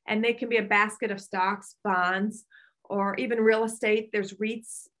funds. And they can be a basket of stocks, bonds, or even real estate. There's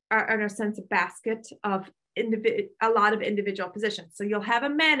REITs are in a sense a basket of a lot of individual positions. So you'll have a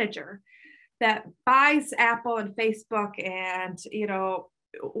manager that buys Apple and Facebook and,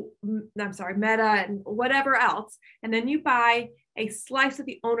 Meta and whatever else. And then you buy a slice of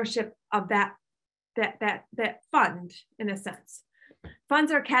the ownership of that fund, in a sense.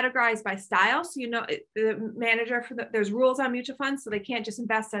 Funds are categorized by style. So, the manager there's rules on mutual funds, so they can't just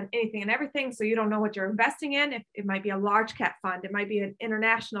invest on anything and everything. So you don't know what you're investing in. It might be a large cap fund. It might be an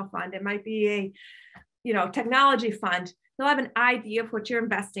international fund. It might be technology fund, you'll have an idea of what you're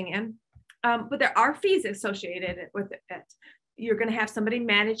investing in. But there are fees associated with it. You're going to have somebody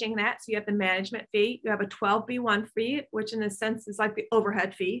managing that. So you have the management fee. You have a 12B1 fee, which in a sense is like the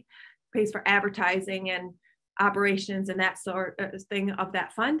overhead fee, pays for advertising and operations and that sort of thing of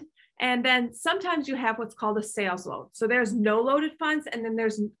that fund. And then sometimes you have what's called a sales load. So there's no loaded funds and then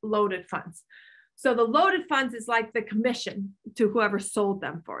there's loaded funds. So the loaded funds is like the commission to whoever sold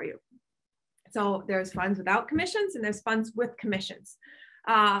them for you. So there's funds without commissions and there's funds with commissions.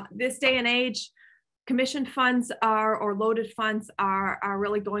 This day and age, commission funds or loaded funds are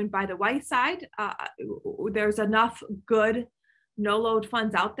really going by the wayside. There's enough good no load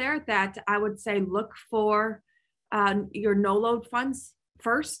funds out there that I would say look for your no load funds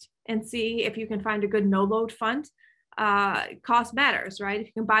first and see if you can find a good no load fund. Cost matters, right? If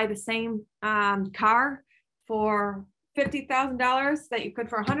you can buy the same car for $50,000 that you could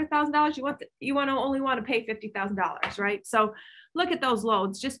for $100,000, you only want to pay $50,000, right? So look at those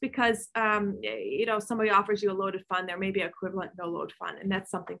loads. Just because somebody offers you a loaded fund, there may be an equivalent no load fund, and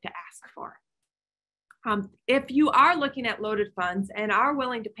that's something to ask for. If you are looking at loaded funds and are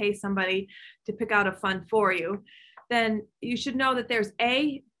willing to pay somebody to pick out a fund for you, then you should know that there's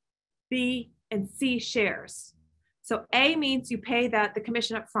A, B, and C shares. So A means you pay the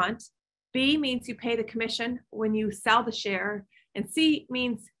commission up front. B means you pay the commission when you sell the share, and C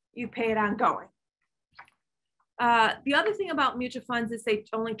means you pay it ongoing. The other thing about mutual funds is they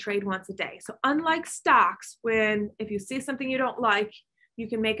only trade once a day. So unlike stocks, if you see something you don't like, you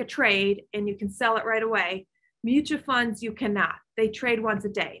can make a trade and you can sell it right away. Mutual funds, you cannot. They trade once a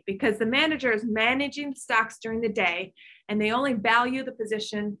day because the manager is managing stocks during the day and they only value the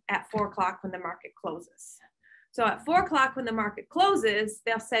position at 4 o'clock when the market closes. So at 4 o'clock when the market closes,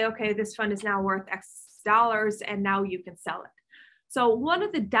 they'll say, okay, this fund is now worth X dollars and now you can sell it. So one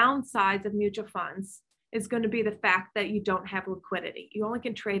of the downsides of mutual funds is going to be the fact that you don't have liquidity. You only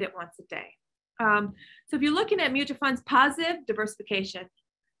can trade it once a day. So if you're looking at mutual funds, positive, diversification,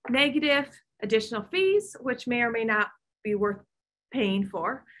 negative, additional fees, which may or may not be worth paying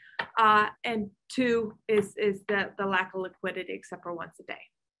for. And 2 is the lack of liquidity except for once a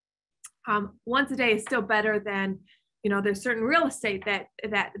day. Once a day is still better than, there's certain real estate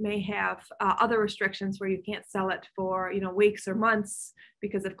that may have other restrictions where you can't sell it for, weeks or months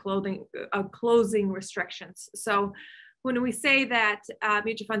because of closing restrictions. So when we say that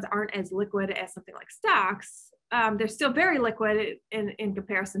mutual funds aren't as liquid as something like stocks, they're still very liquid in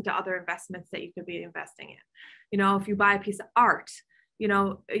comparison to other investments that you could be investing in. If you buy a piece of art, you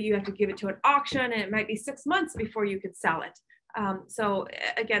have to give it to an auction and it might be 6 months before you can sell it. So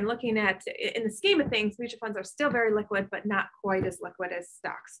again, looking at, in the scheme of things, mutual funds are still very liquid, but not quite as liquid as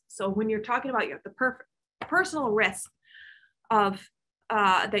stocks. So when you're talking about the personal risk of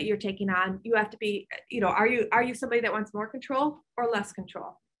that you're taking on, you have to be, are you somebody that wants more control or less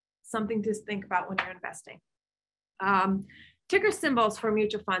control? Something to think about when you're investing. Ticker symbols for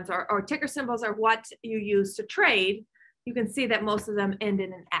mutual funds or ticker symbols are what you use to trade. You can see that most of them end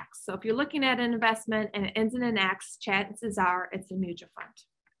in an X. So if you're looking at an investment and it ends in an X, chances are it's a mutual fund.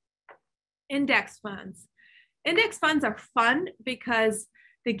 Index funds. Index funds are fun because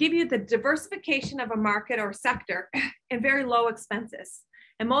they give you the diversification of a market or sector and very low expenses.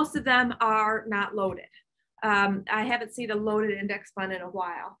 And most of them are not loaded. I haven't seen a loaded index fund in a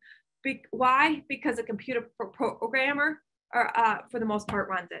while. Why? Because a computer programmer, for the most part,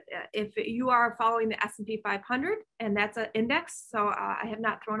 runs it. If you are following the S&P 500, and that's an index, so I have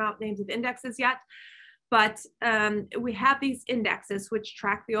not thrown out names of indexes yet, but we have these indexes which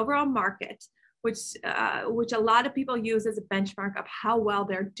track the overall market, which a lot of people use as a benchmark of how well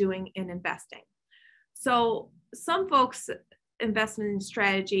they're doing in investing. So some folks' investment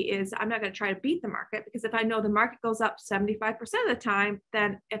strategy is, I'm not going to try to beat the market, because if I know the market goes up 75% of the time,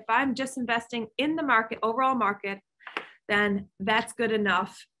 then if I'm just investing in the market, overall market, then that's good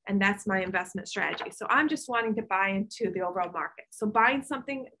enough. And that's my investment strategy. So I'm just wanting to buy into the overall market. So buying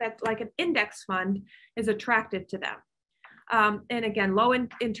something that's like an index fund is attractive to them. And again, low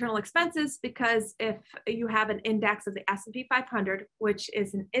internal expenses, because if you have an index of the S&P 500, which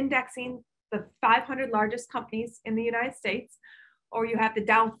is an indexing the 500 largest companies in the United States, or you have the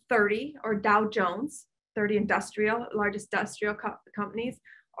Dow 30 or Dow Jones, 30 largest industrial companies,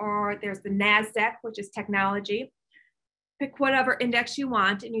 or there's the NASDAQ, which is technology. Pick whatever index you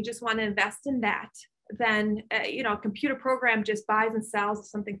want and you just want to invest in that. Then, a computer program just buys and sells. If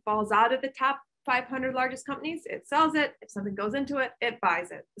something falls out of the top 500 largest companies, it sells it. If something goes into it, it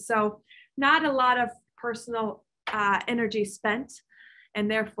buys it. So not a lot of personal energy spent, and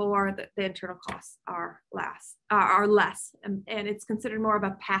therefore the internal costs are less, and it's considered more of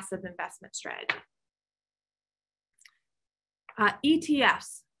a passive investment strategy.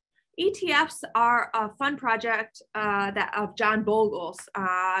 ETFs. ETFs are a fun project of John Bogle's.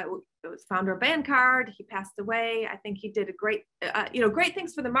 It was founder of Vanguard. He passed away. I think he did a great, great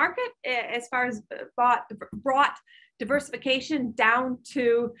things for the market as far as brought diversification down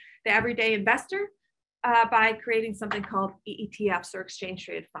to the everyday investor by creating something called ETFs, or exchange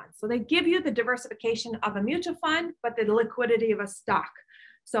traded funds. So they give you the diversification of a mutual fund, but the liquidity of a stock.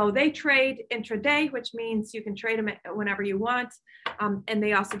 So they trade intraday, which means you can trade them whenever you want. And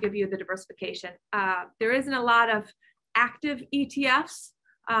they also give you the diversification. There isn't a lot of active ETFs.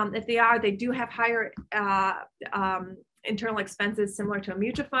 If they are, they do have higher internal expenses similar to a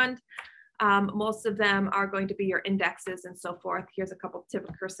mutual fund. Most of them are going to be your indexes and so forth. Here's a couple of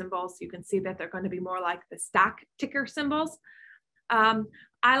ticker symbols. You can see that they're going to be more like the stock ticker symbols.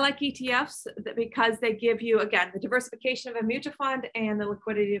 I like ETFs because they give you, again, the diversification of a mutual fund and the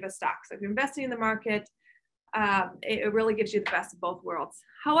liquidity of a stock. So if you're investing in the market, it really gives you the best of both worlds.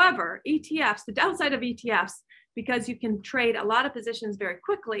 However, ETFs, the downside of ETFs, because you can trade a lot of positions very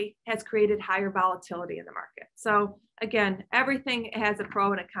quickly, has created higher volatility in the market. So again, everything has a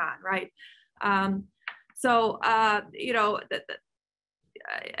pro and a con, right?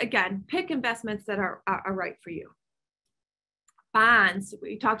 Again, pick investments that are right for you. Bonds,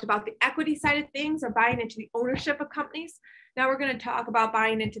 we talked about the equity side of things, or buying into the ownership of companies. Now we're going to talk about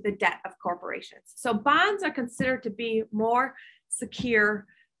buying into the debt of corporations. So bonds are considered to be more secure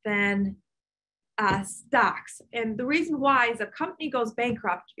than stocks. And the reason why is a company goes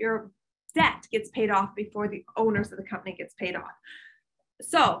bankrupt, your debt gets paid off before the owners of the company gets paid off.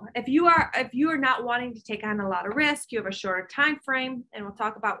 So if you are not wanting to take on a lot of risk, you have a shorter time frame, and we'll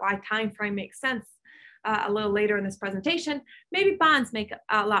talk about why time frame makes sense a little later in this presentation, maybe bonds make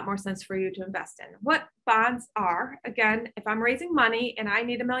a lot more sense for you to invest in. What bonds are, again, if I'm raising money and I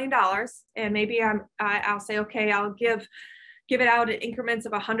need $1 million, and maybe I'll say, okay, I'll give it out in increments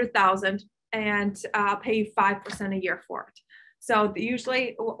of 100,000, and I'll pay you 5% a year for it. So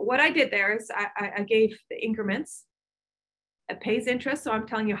usually what I did there is I gave the increments. It pays interest, so I'm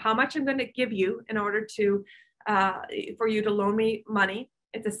telling you how much I'm going to give you in order to for you to loan me money.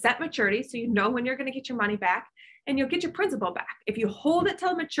 It's a set maturity, so you know when you're going to get your money back, and you'll get your principal back. If you hold it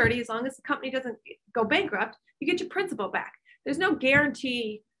till maturity, as long as the company doesn't go bankrupt, you get your principal back. There's no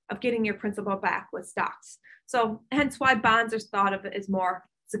guarantee of getting your principal back with stocks. So hence why bonds are thought of as more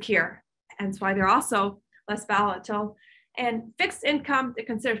secure. Hence why they're also less volatile. And fixed income, they're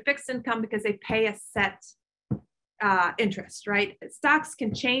considered fixed income because they pay a set interest, right? Stocks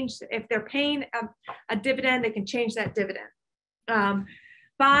can change. If they're paying a dividend, they can change that dividend.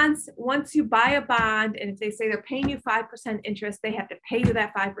 Bonds, once you buy a bond, and if they say they're paying you 5% interest, they have to pay you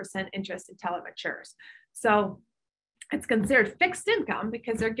that 5% interest until it matures. So it's considered fixed income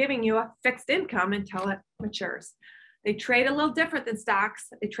because they're giving you a fixed income until it matures. They trade a little different than stocks.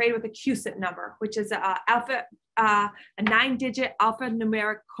 They trade with a CUSIP number, which is a 9-digit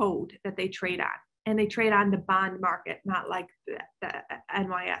alphanumeric code that they trade on. And they trade on the bond market, not like the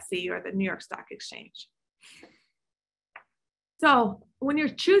NYSE or the New York Stock Exchange. So when you're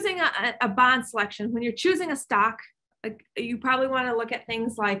choosing a bond selection, when you're choosing a stock, you probably want to look at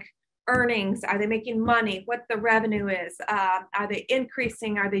things like earnings. Are they making money? What the revenue is? Are they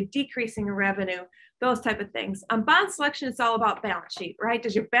increasing? Are they decreasing in revenue? Those type of things. On bond selection, it's all about balance sheet, right?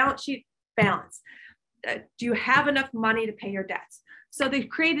 Does your balance sheet balance? Do you have enough money to pay your debts? So they've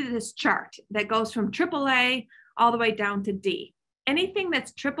created this chart that goes from AAA all the way down to D. Anything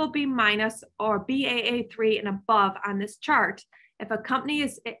that's BBB minus or Baa3 and above on this chart, if a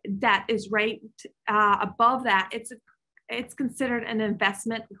company's debt is ranked above that, it's considered an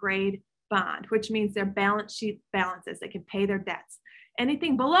investment grade bond, which means their balance sheet balances. They can pay their debts.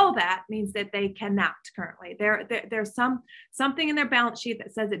 Anything below that means that they cannot currently. There's something in their balance sheet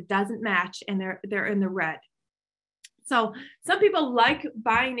that says it doesn't match, and they're in the red. So some people like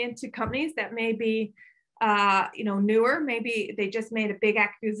buying into companies that may be newer. Maybe they just made a big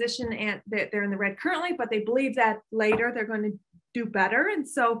acquisition and they're in the red currently, but they believe that later they're going to do better. And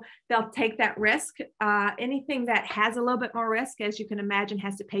so they'll take that risk. Anything that has a little bit more risk, as you can imagine,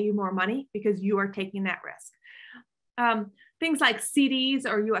 has to pay you more money because you are taking that risk. Things like CDs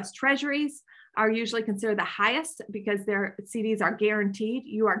or US Treasuries are usually considered the highest because their CDs are guaranteed.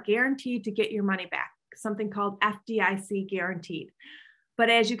 You are guaranteed to get your money back, something called FDIC guaranteed.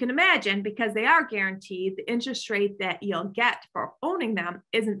 But as you can imagine, because they are guaranteed, the interest rate that you'll get for owning them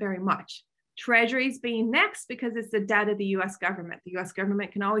isn't very much. Treasuries being next because it's the debt of the US government. The US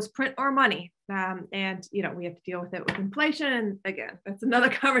government can always print more money. And we have to deal with it with inflation. And again, that's another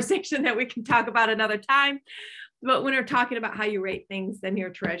conversation that we can talk about another time. But when we're talking about how you rate things, then your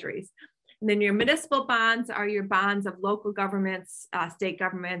treasuries. And then your municipal bonds are your bonds of local governments, state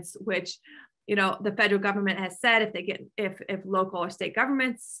governments, which, you know, the federal government has said if local or state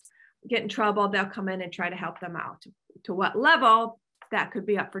governments get in trouble, they'll come in and try to help them out. To what level, that could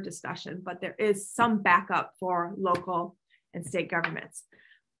be up for discussion, but there is some backup for local and state governments.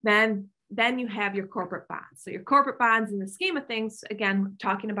 Then you have your corporate bonds. So your corporate bonds, in the scheme of things, again,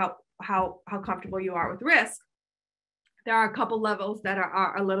 talking about how comfortable you are with risk, there are a couple levels that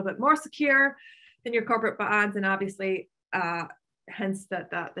are a little bit more secure than your corporate bonds. And obviously, hence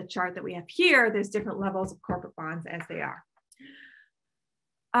the chart that we have here, there's different levels of corporate bonds as they are.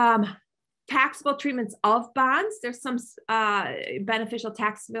 Taxable treatments of bonds. There's some beneficial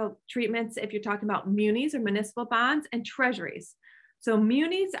taxable treatments if you're talking about munis or municipal bonds and treasuries. So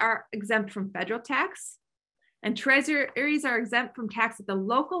munis are exempt from federal tax, and treasuries are exempt from tax at the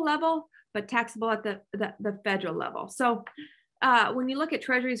local level, but taxable at the federal level. So when you look at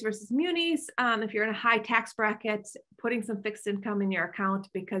treasuries versus munis, if you're in a high tax bracket, putting some fixed income in your account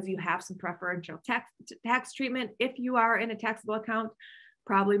because you have some preferential tax treatment, if you are in a taxable account,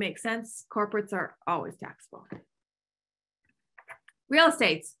 probably makes sense. Corporates are always taxable. Real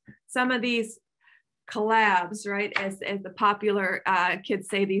estates, some of these collabs, right, as the popular kids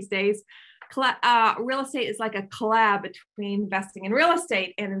say these days. Real estate is like a collab between investing in real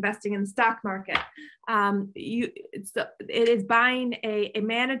estate and investing in the stock market. It is buying, a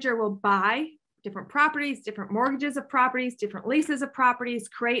manager will buy different properties, different mortgages of properties, different leases of properties,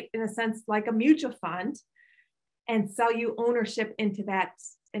 create, in a sense, like a mutual fund, and sell you ownership into that,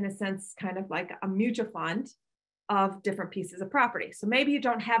 in a sense, kind of like a mutual fund of different pieces of property. So maybe you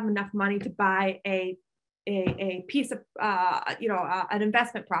don't have enough money to buy a piece of, an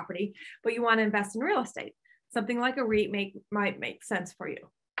investment property, but you want to invest in real estate. Something like a REIT might make sense for you.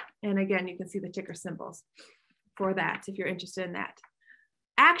 And again, you can see the ticker symbols for that if you're interested in that.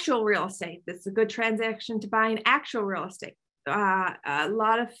 Actual real estate. This is a good transaction to buy an actual real estate. A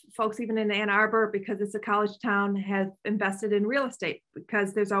lot of folks, even in Ann Arbor, because it's a college town, have invested in real estate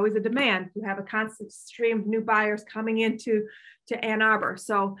because there's always a demand. You have a constant stream of new buyers coming into Ann Arbor.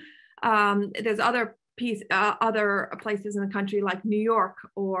 So there's other places in the country like New York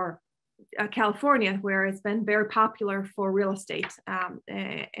or California where it's been very popular for real estate.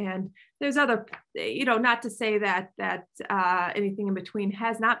 And there's other, not to say that anything in between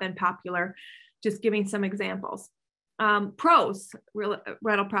has not been popular, just giving some examples. Pros,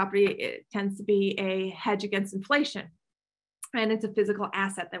 rental property, it tends to be a hedge against inflation, and it's a physical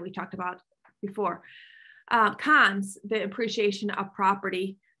asset that we talked about before. Cons, the appreciation of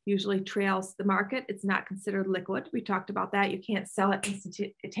property usually trails the market. It's not considered liquid. We talked about that. You can't sell it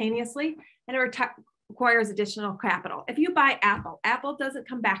instantaneously, and it requires additional capital. If you buy Apple doesn't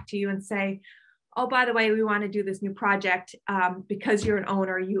come back to you and say, oh, by the way, we want to do this new project. Because you're an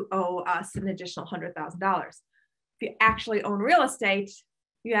owner, you owe us an additional $100,000. If you actually own real estate,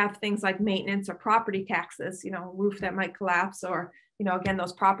 you have things like maintenance or property taxes, roof that might collapse, or, again,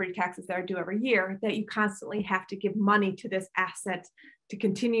 those property taxes that are due every year, that you constantly have to give money to this asset to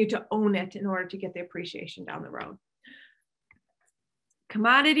continue to own it in order to get the appreciation down the road.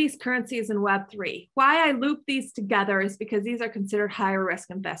 Commodities, currencies, and Web3. Why I loop these together is because these are considered higher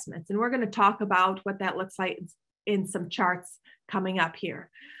risk investments. And we're going to talk about what that looks like in some charts coming up here.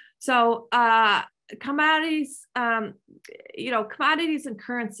 So, commodities, commodities and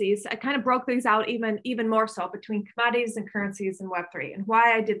currencies, I kind of broke these out even more so between commodities and currencies and Web3. And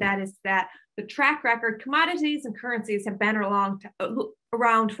why I did that is that the track record, commodities and currencies have been around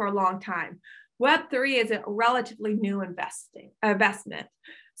for a long time. Web3 is a relatively new investment.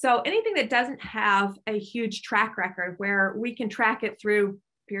 So anything that doesn't have a huge track record where we can track it through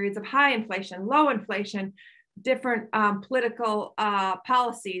periods of high inflation, low inflation, different political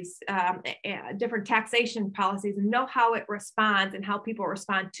policies, different taxation policies, and know how it responds and how people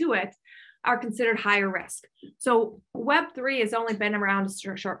respond to it, are considered higher risk. So Web3 has only been around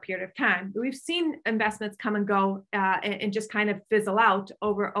a short period of time. We've seen investments come and go and just kind of fizzle out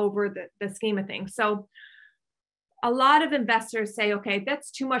over the scheme of things. So a lot of investors say, okay,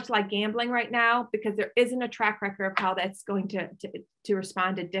 that's too much like gambling right now because there isn't a track record of how that's going to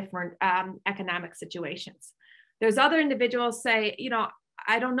respond to different economic situations. There's other individuals say,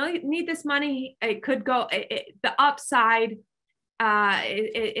 I don't need this money. It could go, the upside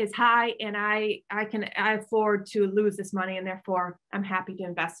is high, and I afford to lose this money, and therefore I'm happy to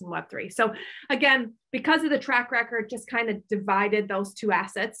invest in Web3. So again, because of the track record, just kind of divided those two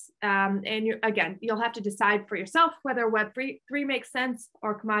assets. And you'll have to decide for yourself whether Web3 makes sense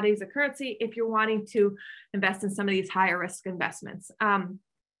or commodities or currency if you're wanting to invest in some of these higher risk investments.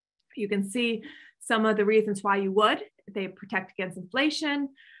 You can see some of the reasons why you would. They protect against inflation.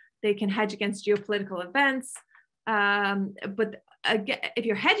 They can hedge against geopolitical events. But again, if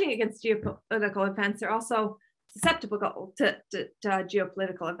you're hedging against geopolitical events, they're also susceptible to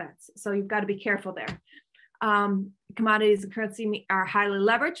geopolitical events. So you've got to be careful there. Commodities and currency are highly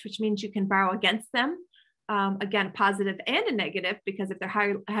leveraged, which means you can borrow against them. Again, a positive and a negative, because if they're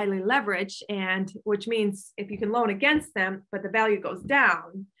highly leveraged, and which means if you can loan against them, but the value goes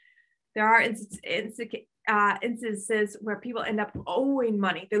down, there are instances where people end up owing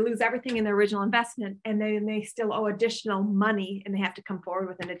money. They lose everything in their original investment, and then they still owe additional money, and they have to come forward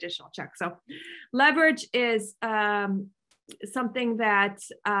with an additional check. So leverage is something that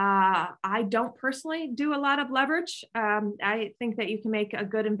I don't personally do a lot of leverage. I think that you can make a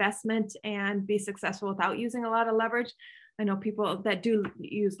good investment and be successful without using a lot of leverage. I know people that do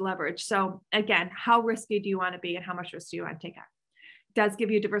use leverage. So again, how risky do you want to be, and how much risk do you want to take on? It does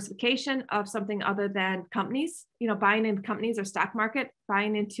give you diversification of something other than companies, buying in companies or stock market,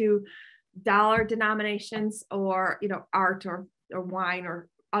 buying into dollar denominations, or, art or wine or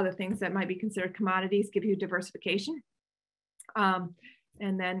other things that might be considered commodities, give you diversification.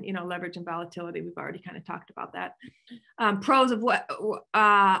 And then, leverage and volatility, we've already kind of talked about that. Pros of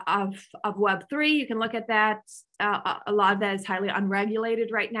Web3, you can look at that. A lot of that is highly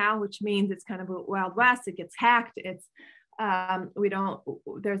unregulated right now, which means it's kind of a Wild West. It gets hacked. It's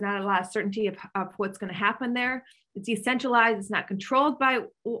there's not a lot of certainty of what's going to happen there. It's decentralized. It's not controlled by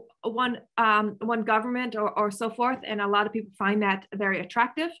one government or so forth. And a lot of people find that very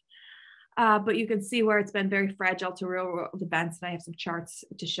attractive. But you can see where it's been very fragile to real world events. And I have some charts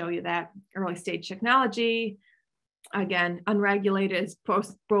to show you that. Early stage technology, again, unregulated is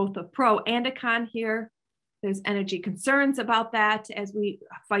both a pro and a con here. There's energy concerns about that as we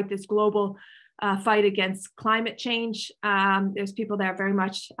fight this global fight against climate change. There's people that are very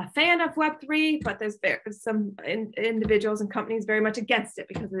much a fan of Web3, but there's some individuals and companies very much against it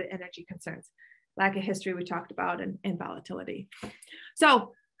because of the energy concerns. Lack of history we talked about, and volatility.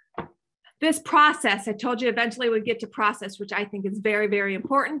 So this process, I told you eventually we'd get to process, which I think is very, very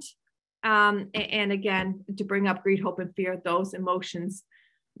important. And again, to bring up greed, hope, and fear, those emotions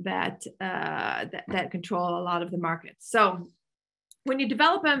that control a lot of the markets. So when you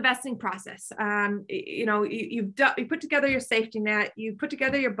develop an investing process, you put together your safety net, you put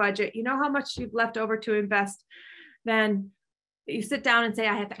together your budget, you know how much you've left over to invest, then you sit down and say,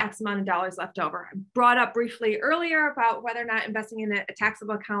 I have X amount of dollars left over. I brought up briefly earlier about whether or not investing in a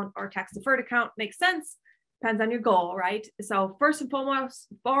taxable account or tax deferred account makes sense. Depends on your goal, right? So first and foremost,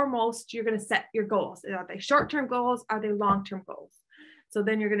 you're going to set your goals. Are they short-term goals? Are they long-term goals? So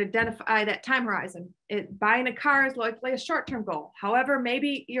then you're going to identify that time horizon. Buying a car is likely a short-term goal. However,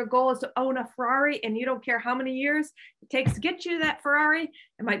 maybe your goal is to own a Ferrari and you don't care how many years it takes to get you that Ferrari.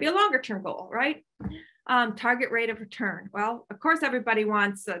 It might be a longer-term goal, right? Target rate of return. Well, of course, everybody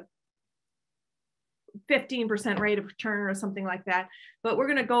wants a 15% rate of return or something like that. But we're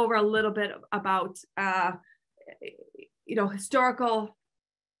going to go over a little bit about, historical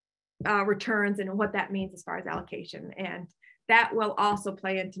returns and what that means as far as allocation. And that will also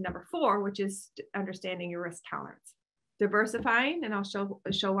play into number 4, which is understanding your risk tolerance. Diversifying, and I'll show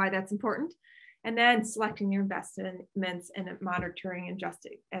why that's important. And then selecting your investments and monitoring and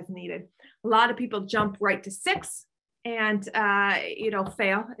adjusting as needed. A lot of people jump right to 6 and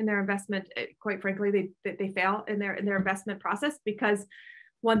fail in their investment. Quite frankly, they fail in their investment process because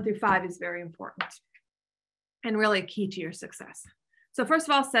 1 through 5 is very important and really key to your success. So first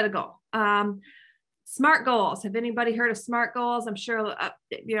of all, set a goal. SMART goals. Have anybody heard of SMART goals? I'm sure,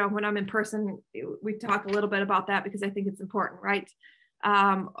 when I'm in person, we talk a little bit about that because I think it's important, right?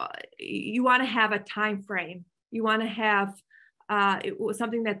 You want to have a time frame. You want to have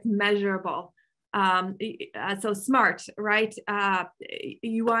something that's measurable. So SMART, right?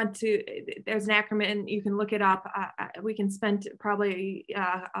 You want to, there's an acronym, you can look it up. We can spend probably,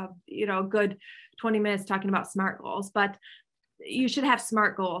 a good 20 minutes talking about SMART goals, but you should have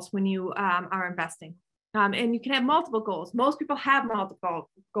SMART goals when you are investing. And you can have multiple goals. Most people have multiple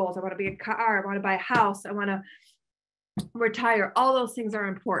goals. I want to be a car. I want to buy a house. I want to retire. All those things are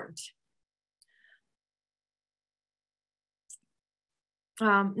important.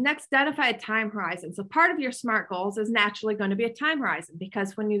 Next, identify a time horizon. So part of your SMART goals is naturally going to be a time horizon,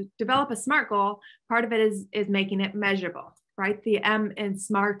 because when you develop a SMART goal, part of it is making it measurable, right? The M in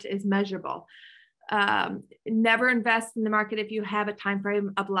SMART is measurable. Never invest in the market if you have a time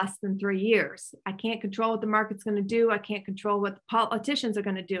frame of less than 3 years. I can't control what the market's going to do. I can't control what the politicians are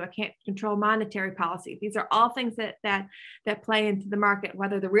going to do. I can't control monetary policy. These are all things that play into the market,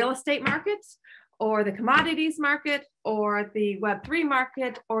 whether the real estate markets or the commodities market or the Web3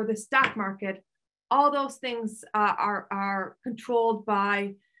 market or the stock market. All those things are controlled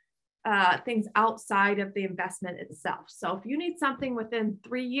by things outside of the investment itself. So if you need something within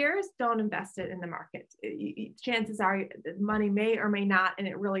 3 years, don't invest it in the market. Chances are the money may or may not, and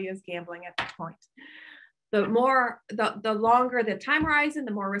it really is gambling at that point. The longer the time horizon,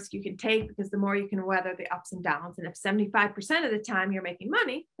 the more risk you can take, because the more you can weather the ups and downs. And if 75% of the time you're making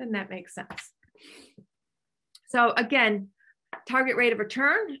money, then that makes sense. So again, target rate of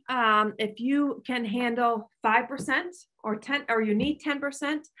return. If you can handle 5% or 10, or you need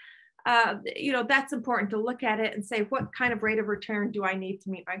 10%, that's important to look at it and say, what kind of rate of return do I need to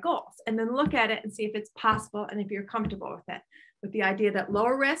meet my goals? And then look at it and see if it's possible and if you're comfortable with it, with the idea that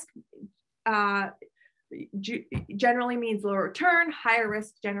lower risk generally means lower return, higher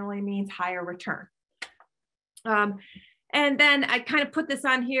risk generally means higher return. And then I kind of put this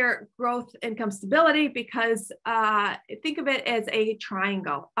on here, growth, income, stability, because think of it as a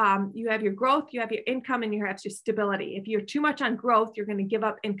triangle. You have your growth, you have your income, and you have your stability. If you're too much on growth, you're going to give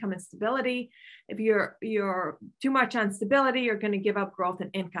up income and stability. If you're too much on stability, you're going to give up growth and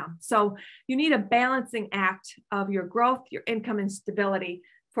income. So you need a balancing act of your growth, your income, and stability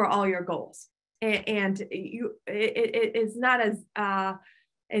for all your goals. And it's not as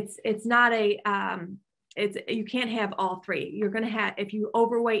you can't have all three. You're going to have, if you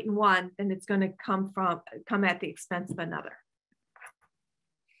overweight in one, then it's going to come at the expense of another.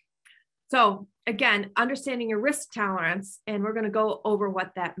 So again, understanding your risk tolerance, and we're going to go over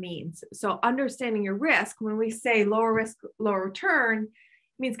what that means. So understanding your risk, when we say lower risk, lower return,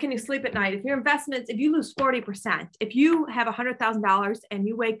 means, can you sleep at night? If your investments, if you lose 40%, if you have $100,000 and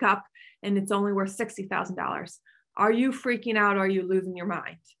you wake up and it's only worth $60,000, are you freaking out? Or are you losing your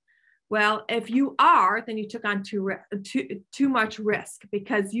mind? Well, if you are, then you took on too much risk,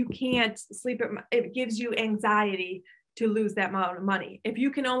 because you can't sleep it gives you anxiety to lose that amount of money. If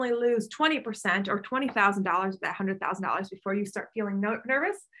you can only lose 20% or $20,000 of that $100,000 before you start feeling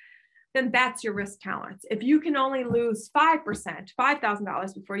nervous, then that's your risk tolerance. If you can only lose 5%,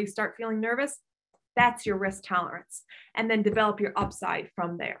 $5,000 before you start feeling nervous, that's your risk tolerance. And then develop your upside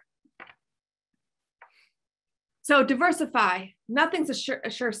from there. So diversify. Nothing's a sure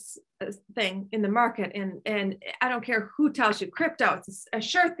thing in the market. And I don't care who tells you, crypto, it's a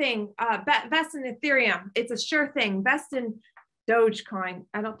sure thing. Invest in Ethereum, it's a sure thing. Invest in Dogecoin.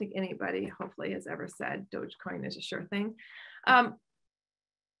 I don't think anybody, hopefully, has ever said Dogecoin is a sure thing.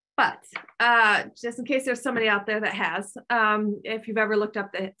 But just in case there's somebody out there that has, if you've ever looked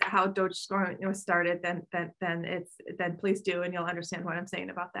up how Dogecoin was started, then please do, and you'll understand what I'm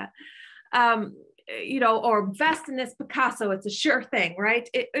saying about that. Or invest in this Picasso. It's a sure thing, right?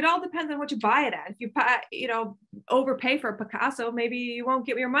 It all depends on what you buy it at. If you buy, overpay for a Picasso, maybe you won't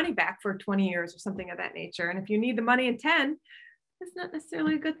get your money back for 20 years or something of that nature. And if you need the money in 10, it's not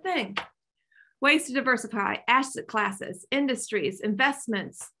necessarily a good thing. Ways to diversify: asset classes, industries,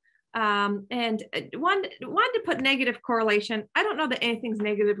 investments. And one to put negative correlation. I don't know that anything's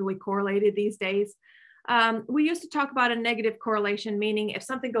negatively correlated these days. We used to talk about a negative correlation, meaning if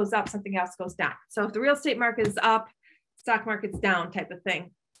something goes up, something else goes down. So if the real estate market is up, stock market's down, type of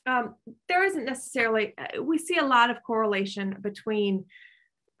thing. There isn't necessarily, we see a lot of correlation between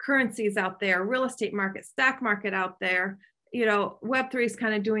currencies out there, real estate market, stock market out there. Web3 is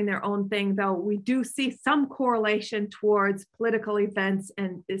kind of doing their own thing, though we do see some correlation towards political events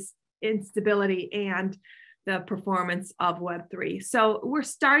and this instability and the performance of Web3. So we're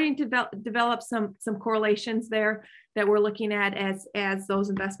starting to develop some correlations there that we're looking at as those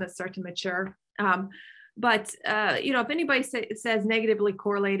investments start to mature. But if anybody says negatively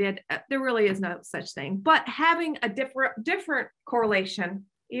correlated, there really is no such thing. But having a different correlation,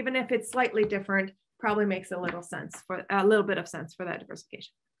 even if it's slightly different, probably makes a little bit of sense for that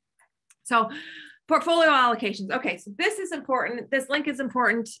diversification. So portfolio allocations. Okay, so this is important. This link is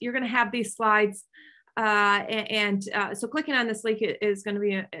important. You're going to have these slides. So clicking on this link is going to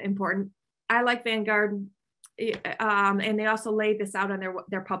be important. I like Vanguard, and they also laid this out on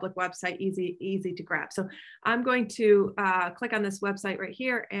their public website, easy to grab. So I'm going to click on this website right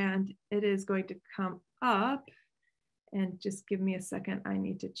here, and it is going to come up. And just give me a second. I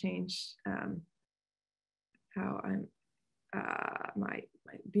need to change how I'm my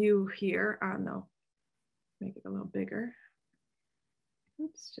view here. No, make it a little bigger.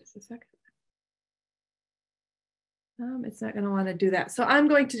 Oops, just a second. It's not going to want to do that. So I'm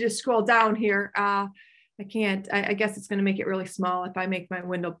going to just scroll down here. I guess it's going to make it really small if I make my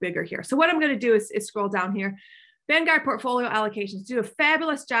window bigger here. So what I'm going to do is scroll down here. Vanguard portfolio allocations do a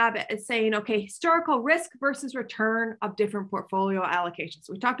fabulous job at saying, okay, historical risk versus return of different portfolio allocations.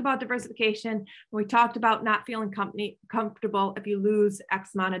 So we talked about diversification. We talked about not feeling comfortable if you lose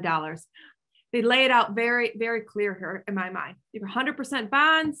X amount of dollars. they lay it out very, very clear here in my mind. You have 100%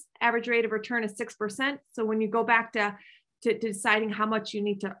 bonds, average rate of return is 6%. So when you go back to deciding how much you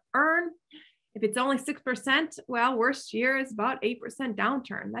need to earn, if it's only 6%, well, worst year is about 8%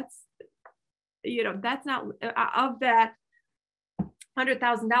 downturn. That's, that's not, of that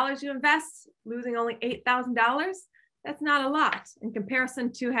 $100,000 you invest, losing only $8,000, that's not a lot in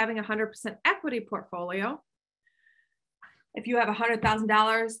comparison to having a 100% equity portfolio. If you have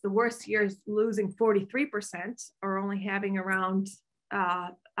 $100,000, the worst year is losing 43% or only having around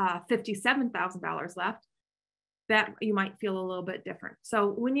 $57,000 left, that you might feel a little bit different. So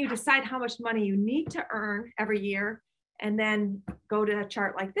when you decide how much money you need to earn every year, and then go to a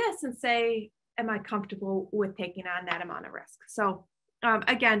chart like this and say, am I comfortable with taking on that amount of risk? So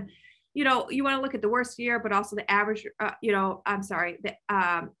again, you want to look at the worst year, but also the average,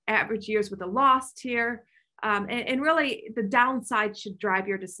 average years with the lost here. And really the downside should drive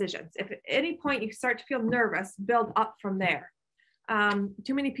your decisions. If at any point you start to feel nervous, build up from there.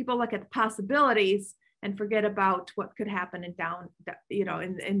 Too many people look at the possibilities and forget about what could happen in down,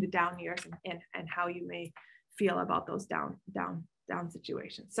 in the down years and how you may feel about those down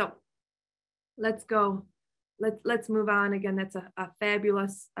situations. So let's go. Let's move on. Again, that's a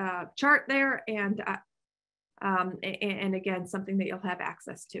fabulous chart there, and again, something that you'll have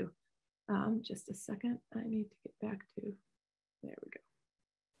access to. Just a second. I need to get back to, there we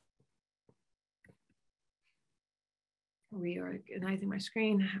go. Reorganizing my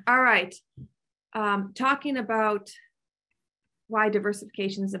screen. All right. Talking about why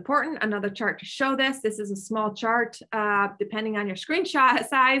diversification is important. Another chart to show this. This is a small chart. Depending on your screenshot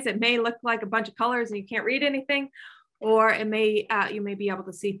size, it may look like a bunch of colors and you can't read anything, or it may you may be able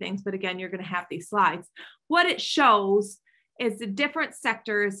to see things. But again, you're going to have these slides. What it shows is the different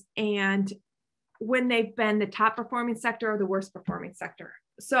sectors and when they've been the top performing sector or the worst performing sector.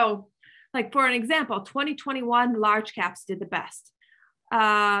 So like for an example, 2021 large caps did the best.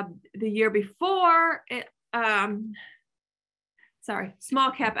 The year before,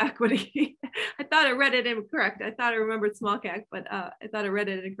 small cap equity. I thought I read it incorrect. I thought I remembered small cap, but I thought I read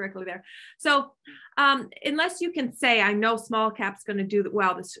it incorrectly there. So unless you can say, I know small cap's going to do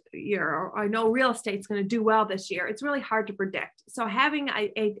well this year, or I know real estate's going to do well this year, it's really hard to predict. So having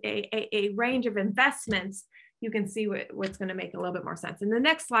a range of investments, you can see what's going to make a little bit more sense. And the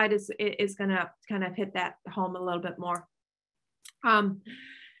next slide is going to kind of hit that home a little bit more.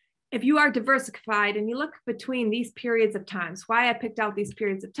 If you are diversified and you look between these periods of times, why I picked out these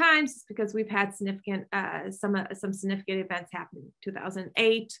periods of times is because we've had significant, some significant events happen in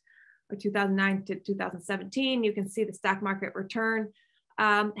 2008 or 2009 to 2017. You can see the stock market return.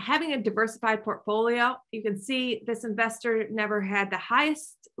 Having a diversified portfolio, you can see this investor never had the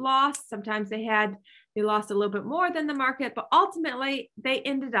highest loss. Sometimes they lost a little bit more than the market, but ultimately they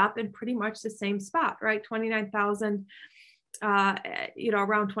ended up in pretty much the same spot, right? 29,000.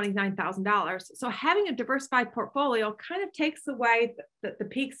 Around $29,000. So having a diversified portfolio kind of takes away the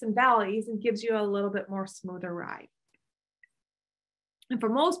peaks and valleys and gives you a little bit more smoother ride. And for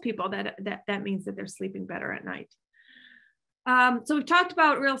most people, that means that they're sleeping better at night. So we've talked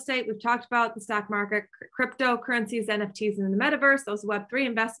about real estate. We've talked about the stock market, cryptocurrencies, NFTs, and the metaverse, those Web3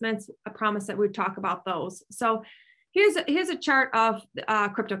 investments. I promised that we'd talk about those. So here's a chart of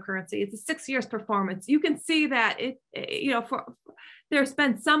cryptocurrency. It's a 6 years performance. You can see that there's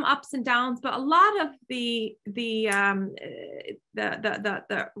been some ups and downs, but a lot of the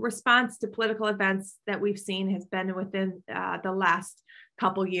response to political events that we've seen has been within the last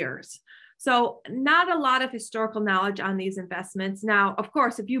couple years. So not a lot of historical knowledge on these investments. Now, of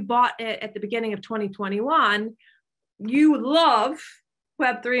course, if you bought it at the beginning of 2021, you would love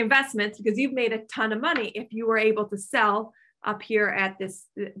Web3 investments because you've made a ton of money if you were able to sell up here at this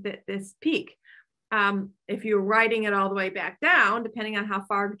peak. If you're writing it all the way back down, depending on how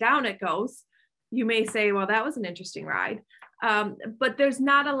far down it goes, you may say, well, that was an interesting ride. But there's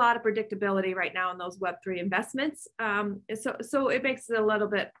not a lot of predictability right now in those Web3 investments. So it makes it a little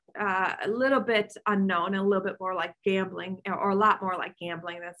bit unknown and a little bit more like gambling, or a lot more like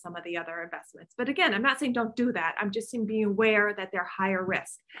gambling than some of the other investments. But again, I'm not saying don't do that. I'm just saying being aware that they're higher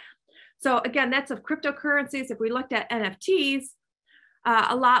risk. So again, that's of cryptocurrencies. If we looked at NFTs,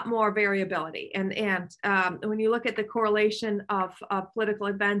 a lot more variability. And when you look at the correlation of political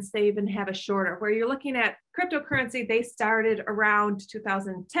events, they even have a shorter, where you're looking at cryptocurrency, they started around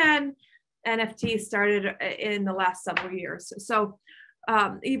 2010, NFTs started in the last several years. So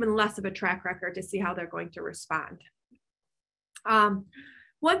even less of a track record to see how they're going to respond.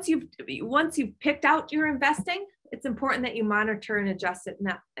 Once you've picked out your investing, it's important that you monitor and adjust it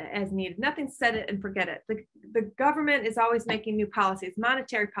as needed. Nothing set it and forget it. The government is always making new policies.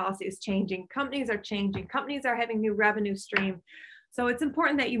 Monetary policy is changing. Companies are changing. Companies are having new revenue stream. So it's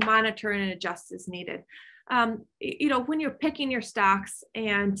important that you monitor and adjust as needed. When you're picking your stocks,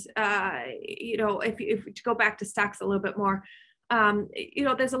 and if you go back to stocks a little bit more,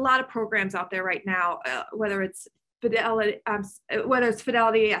 there's a lot of programs out there right now, whether it's Fidelity,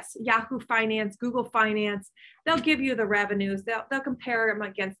 yes, Yahoo Finance, Google Finance, they'll give you the revenues. They'll compare them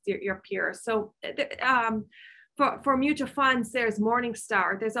against your peers. So for mutual funds, there's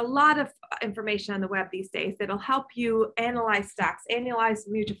Morningstar. There's a lot of information on the web these days that'll help you analyze stocks, analyze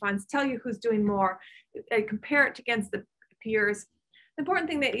mutual funds, tell you who's doing more, compare it against the peers. The important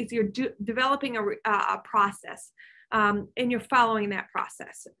thing that is you're developing a process. And you're following that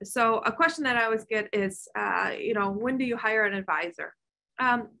process. So a question that I always get is, when do you hire an advisor?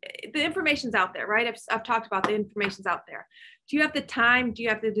 The information's out there, right? I've talked about the information's out there. Do you have the time? Do you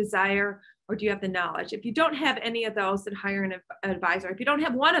have the desire? Or do you have the knowledge? If you don't have any of those, then hire an advisor. If you don't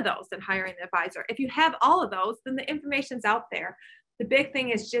have one of those, then hire an advisor. If you have all of those, then the information's out there. The big thing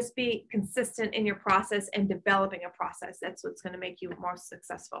is just be consistent in your process and developing a process. That's what's going to make you more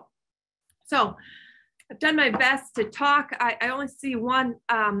successful. So I've done my best to talk. I only see one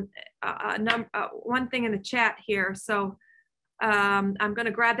thing in the chat here. So I'm going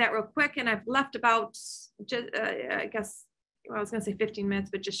to grab that real quick. And I've left about, I was going to say 15 minutes,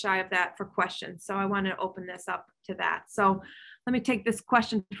 but just shy of that for questions. So I want to open this up to that. So let me take this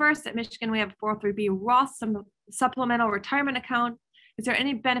question first. At Michigan, we have a 403B Roth supplemental retirement account. Is there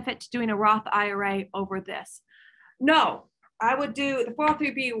any benefit to doing a Roth IRA over this? No, I would do the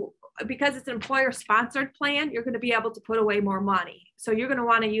 403B. Because it's an employer-sponsored plan, you're going to be able to put away more money. So you're going to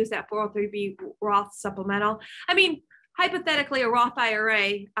want to use that 403B Roth supplemental. I mean, hypothetically, a Roth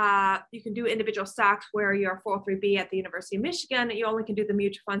IRA, you can do individual stocks where you're 403B at the University of Michigan. You only can do the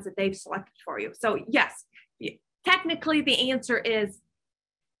mutual funds that they've selected for you. So yes, technically the answer is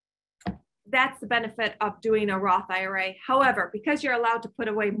that's the benefit of doing a Roth IRA. However, because you're allowed to put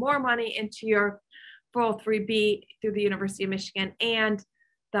away more money into your 403B through the University of Michigan and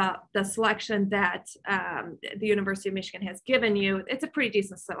the selection that the University of Michigan has given you, it's a pretty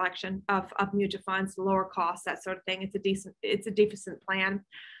decent selection of mutual funds, lower costs, that sort of thing. It's a decent plan.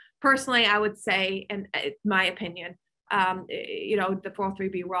 Personally, I would say, and my opinion, the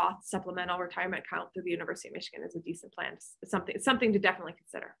 403B Roth supplemental retirement account through the University of Michigan is a decent plan. It's something to definitely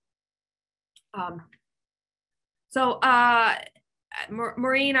consider.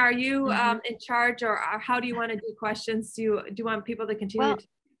 Maureen, are you in charge, or how do you want to do questions? Do you want people to continue to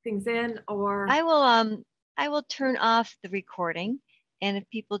things in, or? I will turn off the recording, and if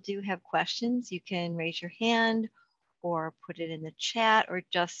people do have questions, you can raise your hand or put it in the chat or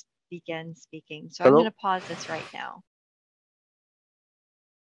just begin speaking. So hello? I'm going to pause this right now.